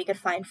weapons we could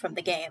find from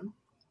the game.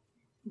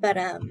 But,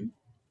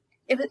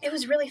 it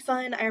was really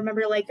fun. I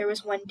remember, like, there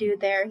was one dude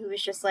there who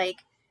was just, like,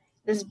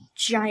 this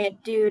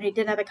giant dude. He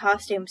didn't have a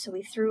costume, so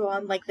we threw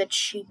on, like, the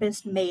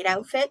cheapest maid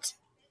outfit.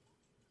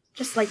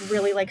 Just, like,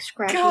 really, like,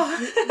 scratchy.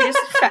 We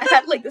just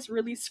had, like, this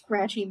really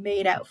scratchy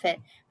maid outfit.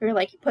 We were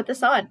like, put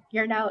this on.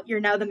 You're now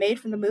the maid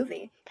from the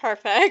movie.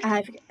 Perfect.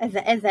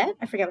 Yvette?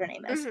 I forget what her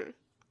name is. Mm-hmm.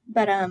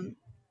 But,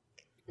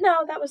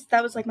 no, that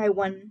was, like, my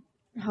one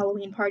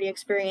Halloween party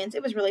experience.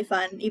 It was really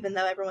fun, even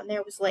though everyone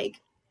there was,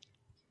 like,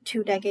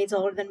 2 decades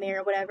older than me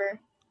or whatever.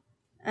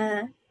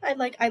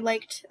 I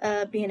liked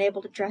being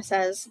able to dress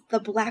as the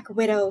Black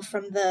Widow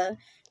from the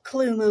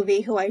Clue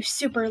movie, who I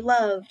super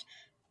loved.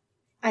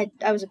 I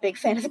was a big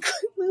fan of the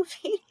Clue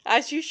movie.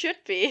 As you should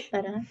be.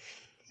 But,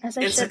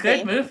 it's a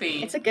good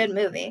movie. It's a good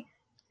movie.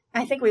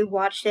 I think we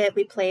watched it,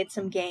 we played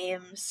some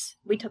games,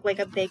 we took, like,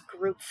 a big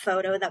group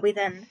photo that we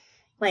then,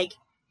 like,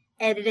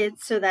 edited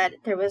so that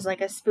there was,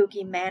 like, a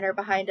spooky manor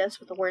behind us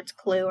with the words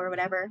Clue or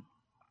whatever.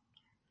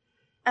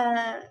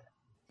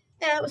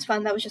 Yeah, it was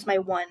fun. That was just my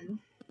one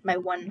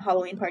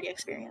Halloween party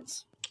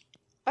experience.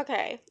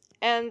 Okay,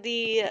 and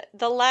the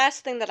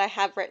last thing that I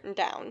have written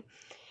down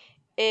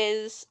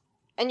is,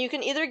 and you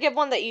can either give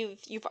one that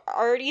you've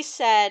already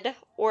said,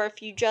 or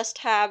if you just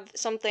have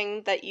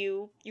something that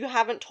you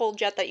haven't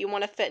told yet that you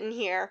want to fit in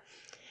here,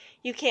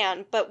 you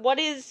can. But what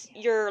is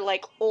your,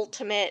 like,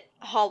 ultimate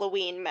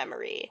Halloween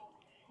memory?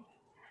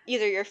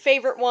 Either your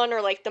favorite one,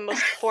 or, like, the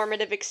most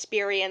formative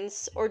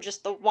experience, or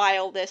just the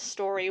wildest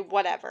story,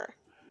 whatever.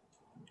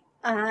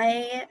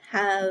 I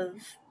have,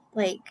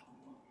 like,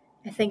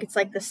 I think it's,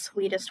 like, the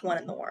sweetest one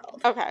in the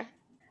world. Okay.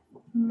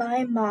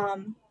 My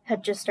mom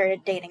had just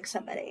started dating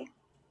somebody,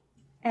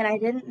 and I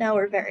didn't know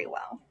her very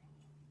well.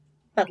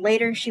 But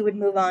later she would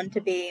move on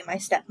to be my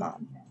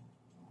stepmom.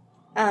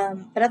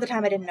 But at the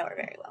time I didn't know her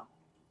very well.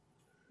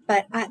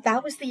 But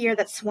that was the year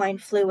that swine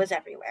flu was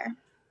everywhere.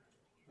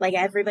 Like,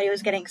 everybody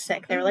was getting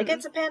sick. They were like,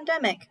 it's a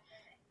pandemic.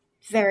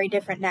 Very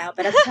different now,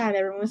 but at the time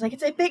everyone was like,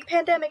 it's a big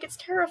pandemic, it's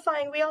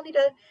terrifying, we all need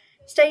to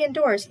stay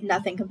indoors.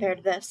 Nothing compared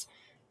to this.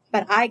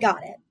 But I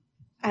got it.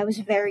 I was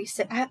very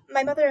sick.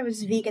 My mother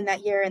was vegan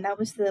that year, and that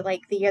was the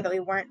year that we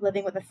weren't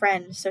living with a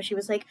friend, so she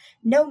was like,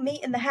 no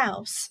meat in the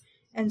house.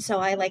 And so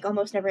I, like,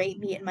 almost never ate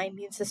meat, and my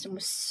immune system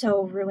was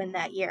so ruined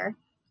that year.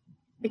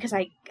 Because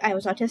I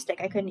was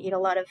autistic, I couldn't eat a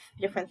lot of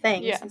different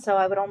things, and so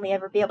I would only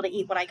ever be able to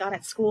eat what I got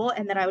at school,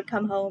 and then I would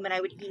come home and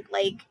I would eat,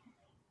 like,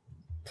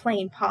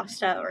 plain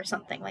pasta or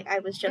something. Like I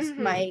was just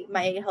Mhm.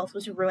 my health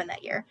was ruined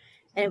that year,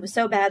 and it was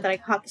so bad that I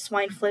caught the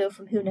swine flu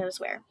from who knows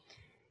where,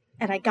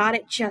 and I got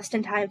it just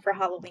in time for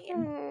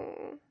Halloween.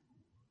 Oh.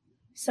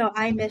 So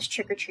I missed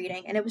trick or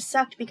treating, and it was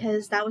sucked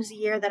because that was the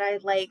year that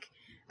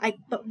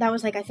that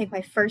was like I think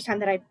my first time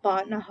that I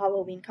bought a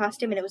Halloween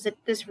costume, and it was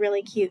this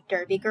really cute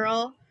derby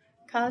girl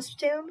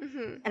costume,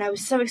 Mhm. and I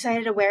was so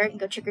excited to wear it and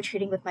go trick or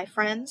treating with my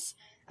friends.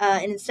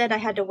 And instead, I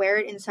had to wear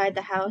it inside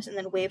the house and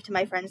then wave to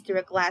my friends through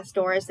a glass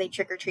door as they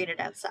trick or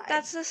treated outside.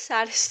 That's the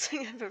saddest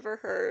thing I've ever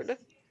heard.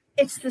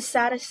 It's the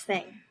saddest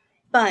thing,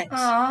 but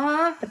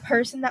Aww. the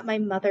person that my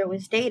mother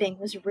was dating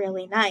was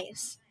really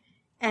nice,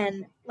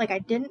 and like I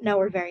didn't know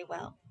her very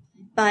well,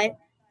 but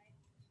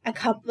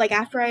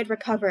after I had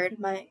recovered,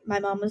 my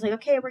mom was like,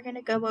 "Okay, we're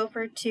gonna go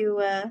over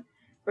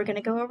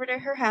to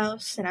her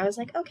house," and I was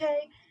like,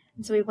 "Okay,"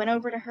 and so we went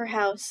over to her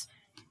house,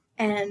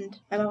 and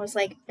my mom was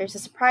like, "There's a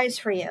surprise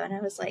for you," and I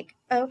was like,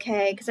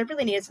 "Okay," because I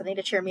really needed something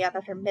to cheer me up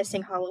after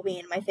missing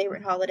Halloween, my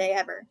favorite holiday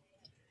ever.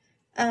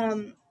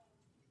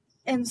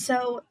 And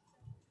so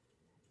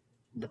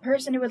the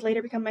person who would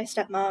later become my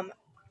stepmom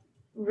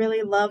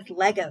really loved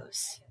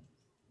Legos,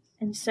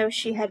 and so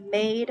she had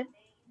made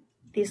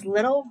these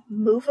little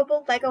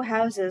movable Lego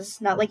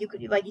houses, not like you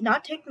could like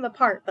not take them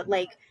apart, but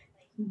like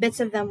bits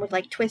of them would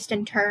like twist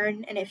and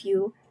turn, and if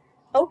you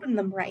opened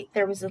them right,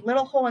 there was a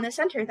little hole in the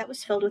center that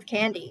was filled with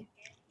candy.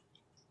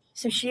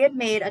 So she had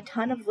made a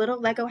ton of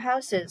little Lego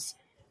houses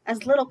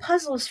as little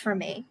puzzles for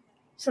me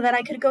so that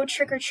I could go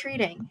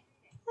trick-or-treating.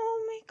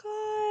 Oh my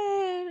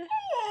god.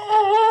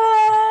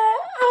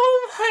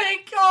 Oh my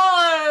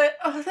god.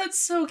 Oh, that's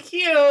so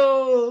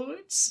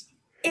cute.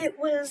 It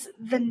was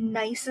the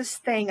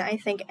nicest thing I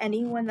think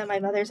anyone that my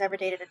mother's ever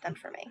dated had done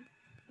for me.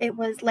 It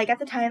was like at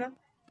the time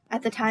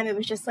it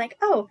was just like,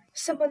 oh,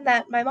 someone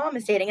that my mom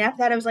is dating. And after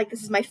that I was like,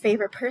 this is my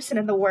favorite person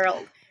in the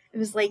world. It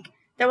was like,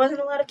 there wasn't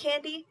a lot of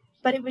candy,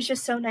 but it was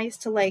just so nice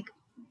to like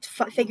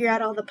figure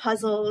out all the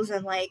puzzles,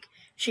 and like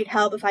she'd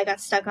help if I got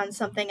stuck on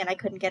something and I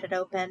couldn't get it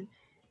open.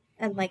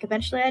 And like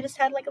eventually I just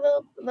had like a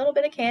little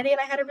bit of candy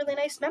and I had a really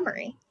nice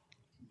memory.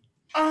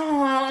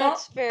 Oh,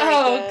 That's very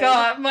oh good.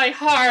 god, my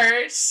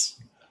heart.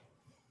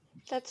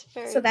 That's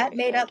very So that very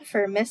made good. up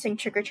for missing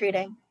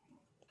trick-or-treating.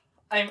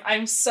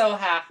 I'm so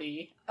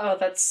happy. Oh,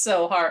 that's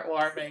so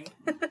heartwarming.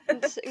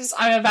 It's-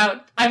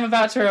 I'm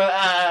about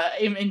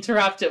to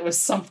interrupt it with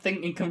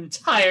something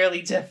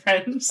entirely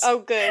different. oh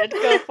good,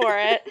 go for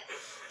it.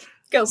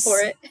 Go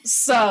for it.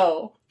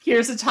 So,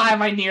 here's a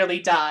time I nearly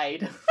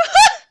died.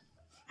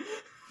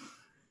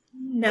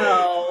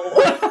 No.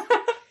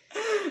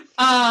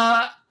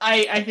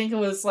 I think it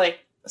was like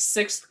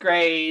 6th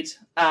grade.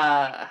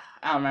 I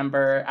don't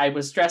remember. I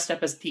was dressed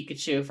up as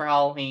Pikachu for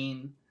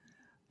Halloween.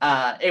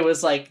 It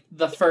was like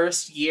the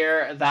first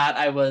year that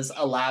I was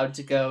allowed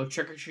to go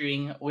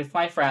trick-or-treating with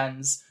my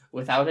friends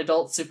without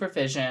adult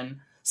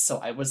supervision, so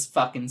I was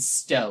fucking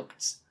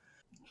stoked.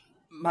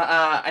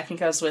 I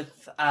think I was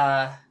with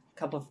a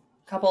couple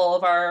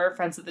of our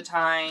friends at the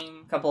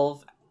time, couple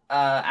of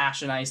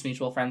Ash and I's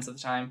mutual friends at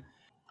the time.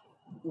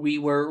 We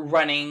were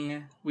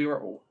running. We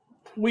were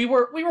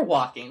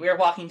walking. We were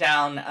walking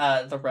down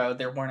the road.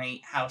 There weren't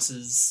any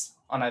houses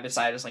on either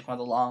side. It was like one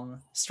of the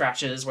long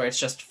stretches where it's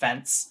just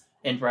fence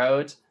and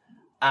road.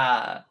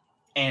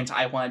 And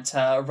I wanted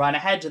to run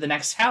ahead to the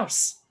next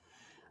house.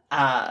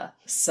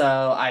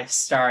 So I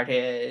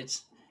started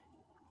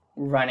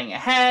running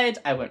ahead.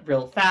 I went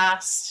real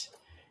fast,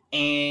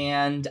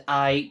 and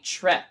I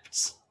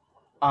tripped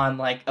on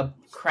like a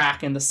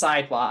crack in the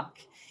sidewalk,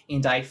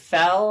 and I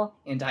fell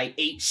and I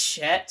ate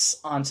shit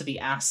onto the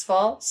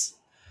asphalt.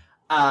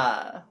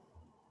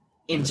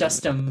 In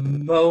just a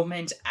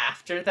moment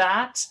after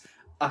that,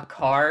 a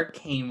car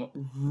came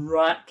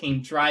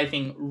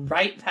driving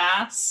right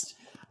past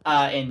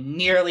and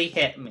nearly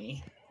hit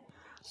me.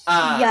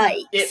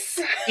 Yikes.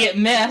 It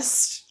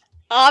missed.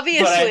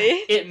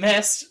 Obviously. It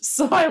missed,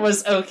 so I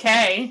was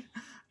okay.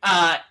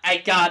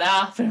 I got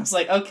up and I was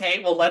like,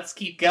 okay, well, let's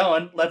keep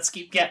going. Let's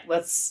keep going.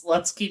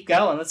 Let's get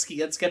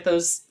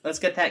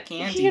that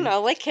candy. You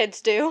know, like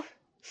kids do.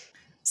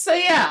 So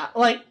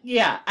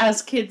yeah,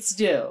 as kids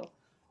do.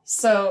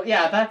 So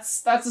yeah,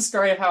 that's the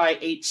story of how I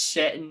ate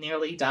shit and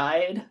nearly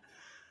died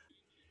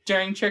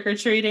during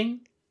trick-or-treating.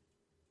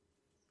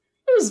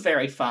 It was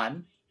very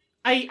fun.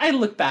 I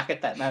look back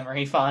at that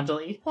memory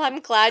fondly. Well, I'm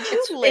glad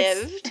you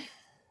lived.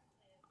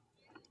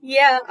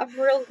 Yeah, I'm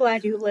real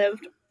glad you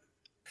lived.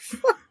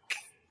 Fuck.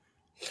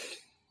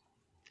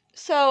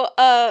 So,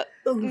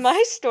 Oof.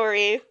 my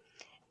story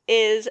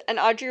is, and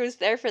Audrey was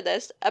there for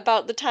this,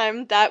 about the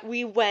time that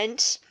we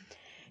went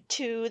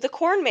to the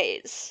corn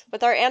maze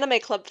with our anime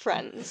club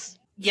friends.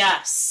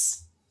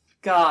 Yes.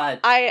 God.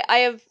 I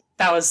have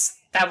That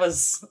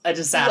was a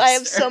disaster. I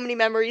have so many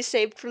memories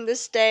saved from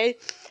this day.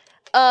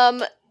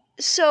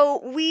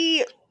 So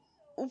we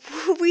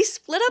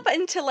split up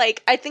into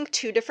like I think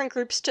 2 different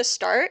groups to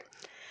start.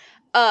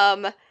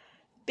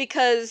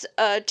 Because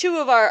 2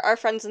 of our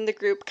friends in the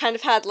group kind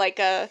of had like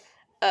a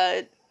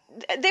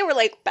they were,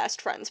 like,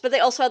 best friends, but they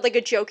also had, like,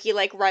 a jokey,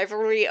 like,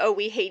 rivalry, oh,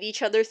 we hate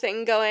each other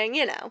thing going,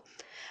 you know.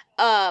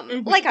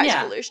 Like high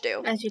Yeah. schoolers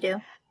do. As you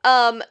do.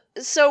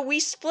 So we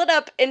split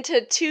up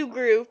into 2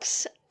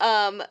 groups,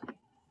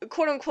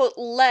 quote-unquote,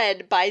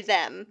 led by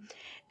them,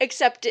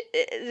 except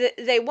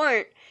they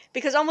weren't,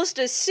 because almost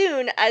as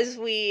soon as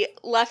we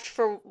left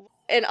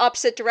in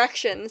opposite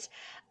directions,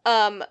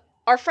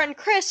 our friend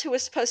Chris, who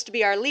was supposed to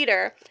be our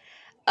leader,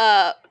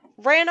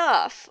 ran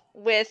off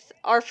with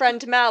our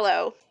friend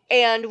Mallow,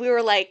 and we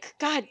were like,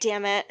 God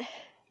damn it.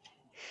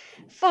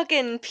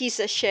 Fucking piece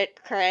of shit,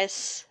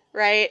 Chris,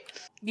 right?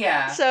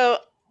 Yeah. So,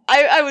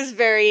 I was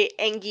very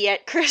angry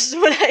at Chris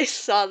when I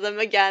saw them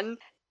again,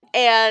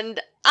 and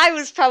I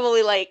was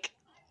probably, like,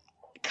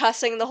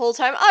 cussing the whole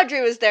time.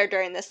 Audrey was there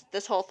during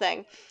this whole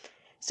thing.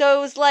 So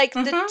it was, like,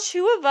 the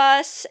 2 of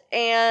us,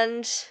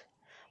 and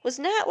was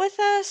Nat with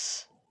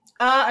us?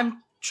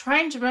 I'm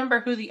trying to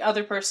remember who the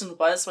other person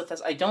was with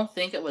us. I don't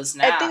think it was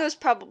Nat. I think it was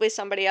probably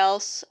somebody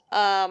else. We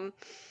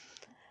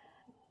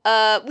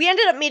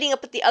ended up meeting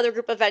up with the other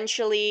group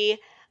eventually.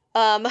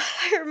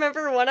 I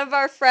remember one of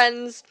our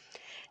friends,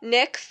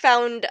 Nick,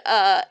 found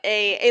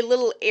a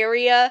little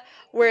area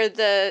where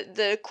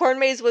the corn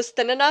maze was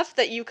thin enough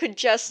that you could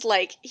just,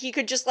 like, he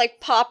could just, like,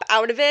 pop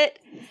out of it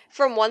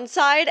from one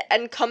side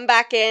and come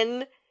back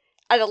in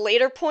at a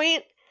later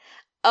point,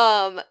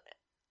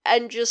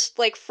 and just,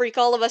 like, freak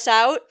all of us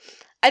out.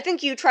 I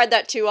think you tried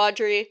that too,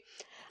 Audrey.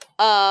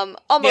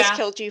 Almost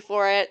killed you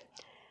for it.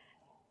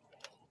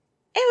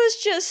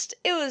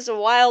 It was a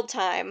wild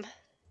time.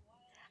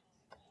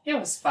 It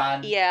was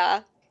fun.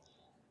 Yeah.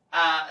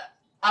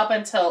 Up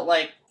until,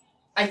 like,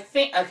 I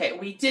think, okay,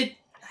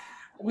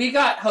 we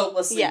got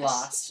hopelessly Yes.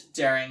 lost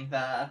during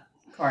the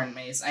corn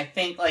maze. I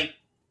think, like,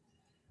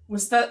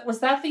 was that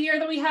the year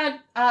that we had,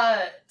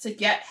 to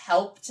get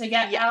help to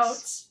get Yes.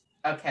 out?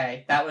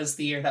 Okay, that was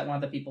the year that one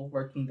of the people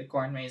working the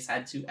corn maze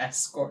had to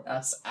escort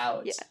us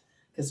out. Yeah.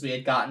 Because we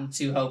had gotten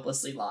too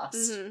hopelessly lost.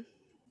 Mm-hmm.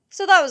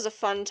 So that was a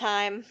fun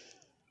time.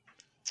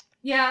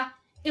 Yeah,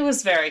 it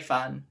was very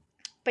fun.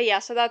 But yeah,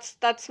 so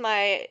that's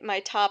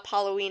my top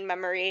Halloween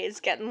memory, is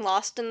getting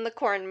lost in the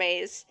corn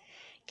maze.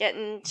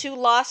 Getting too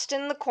lost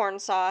in the corn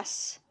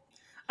sauce.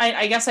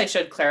 I guess I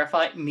should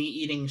clarify, me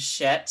eating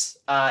shit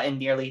and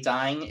nearly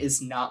dying is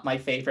not my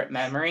favorite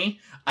memory.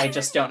 I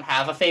just don't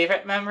have a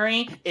favorite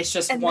memory. It's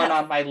just And one that-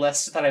 on my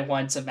list that I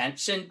want to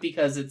mention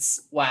because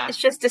it's whack. It's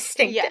just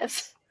distinctive.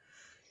 Yes.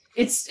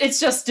 It's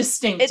just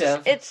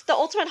distinctive. It's the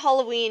ultimate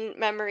Halloween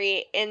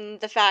memory in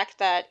the fact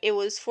that it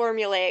was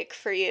formulaic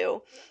for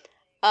you.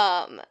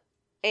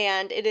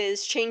 And it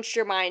has changed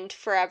your mind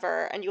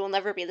forever, and you will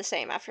never be the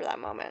same after that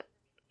moment.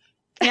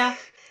 Yeah.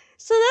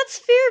 So that's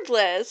Fear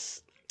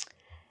Bliss.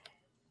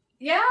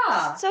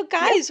 Yeah. So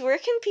guys, where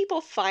can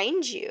people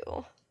find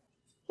you?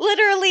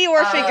 Literally or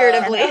Uh,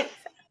 figuratively.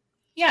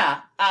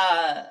 Yeah.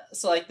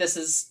 So like this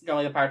is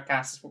normally the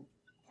podcast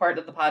part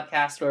of the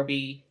podcast where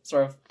we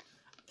sort of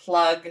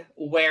plug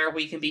where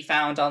we can be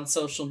found on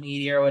social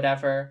media or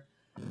whatever.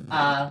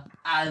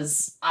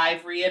 As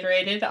I've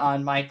reiterated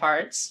on my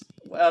part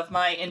of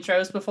my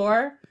intros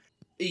before,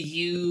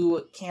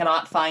 you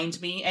cannot find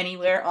me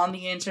anywhere on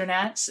the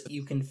internet.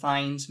 You can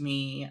find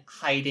me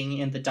hiding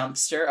in the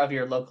dumpster of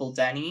your local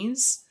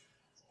Denny's,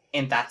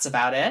 and that's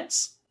about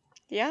it.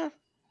 Yeah.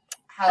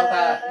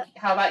 How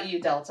about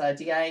you, Delta?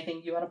 Do you got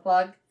anything you want to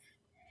plug?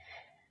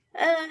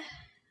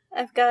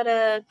 I've got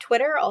a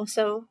Twitter,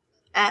 also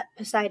at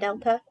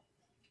PsiDelta.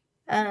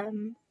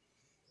 Don't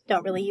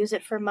really use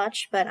it for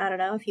much, but I don't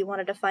know if you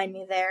wanted to find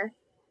me there.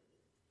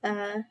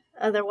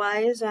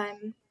 Otherwise,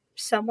 I'm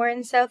somewhere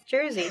in South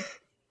Jersey.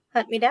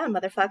 Hunt me down,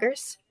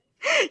 motherfuckers.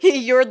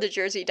 You're the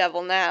Jersey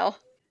Devil now.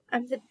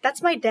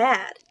 That's my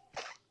dad.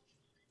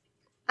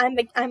 I'm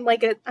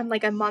like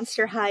a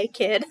Monster High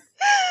kid.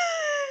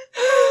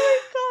 Oh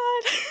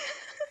my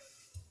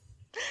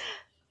god.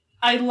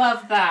 I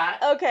love that.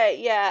 Okay,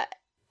 yeah.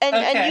 And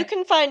Okay. you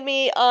can find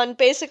me on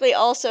basically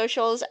all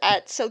socials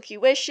at Silky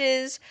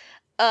Wishes.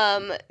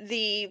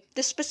 The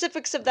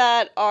specifics of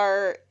that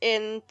are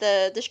in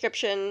the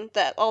description,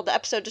 all the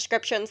episode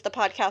descriptions, the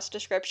podcast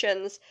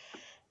descriptions.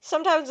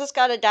 Sometimes it's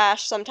got a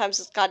dash, sometimes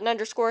it's got an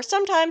underscore,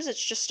 sometimes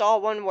it's just all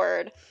one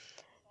word.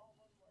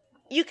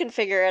 You can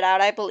figure it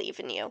out, I believe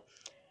in you.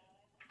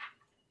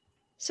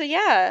 So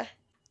yeah,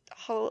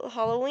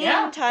 Halloween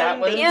Yeah, time, that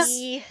was-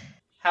 baby.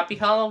 Happy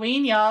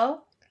Halloween,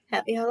 y'all.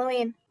 Happy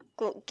Halloween.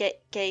 Go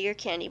get your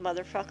candy,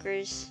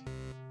 motherfuckers.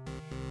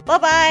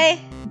 Bye-bye!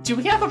 Do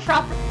we have a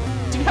proper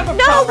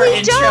No, proper we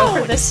intro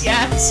don't! for this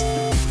yet?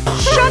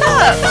 Shut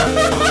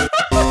up!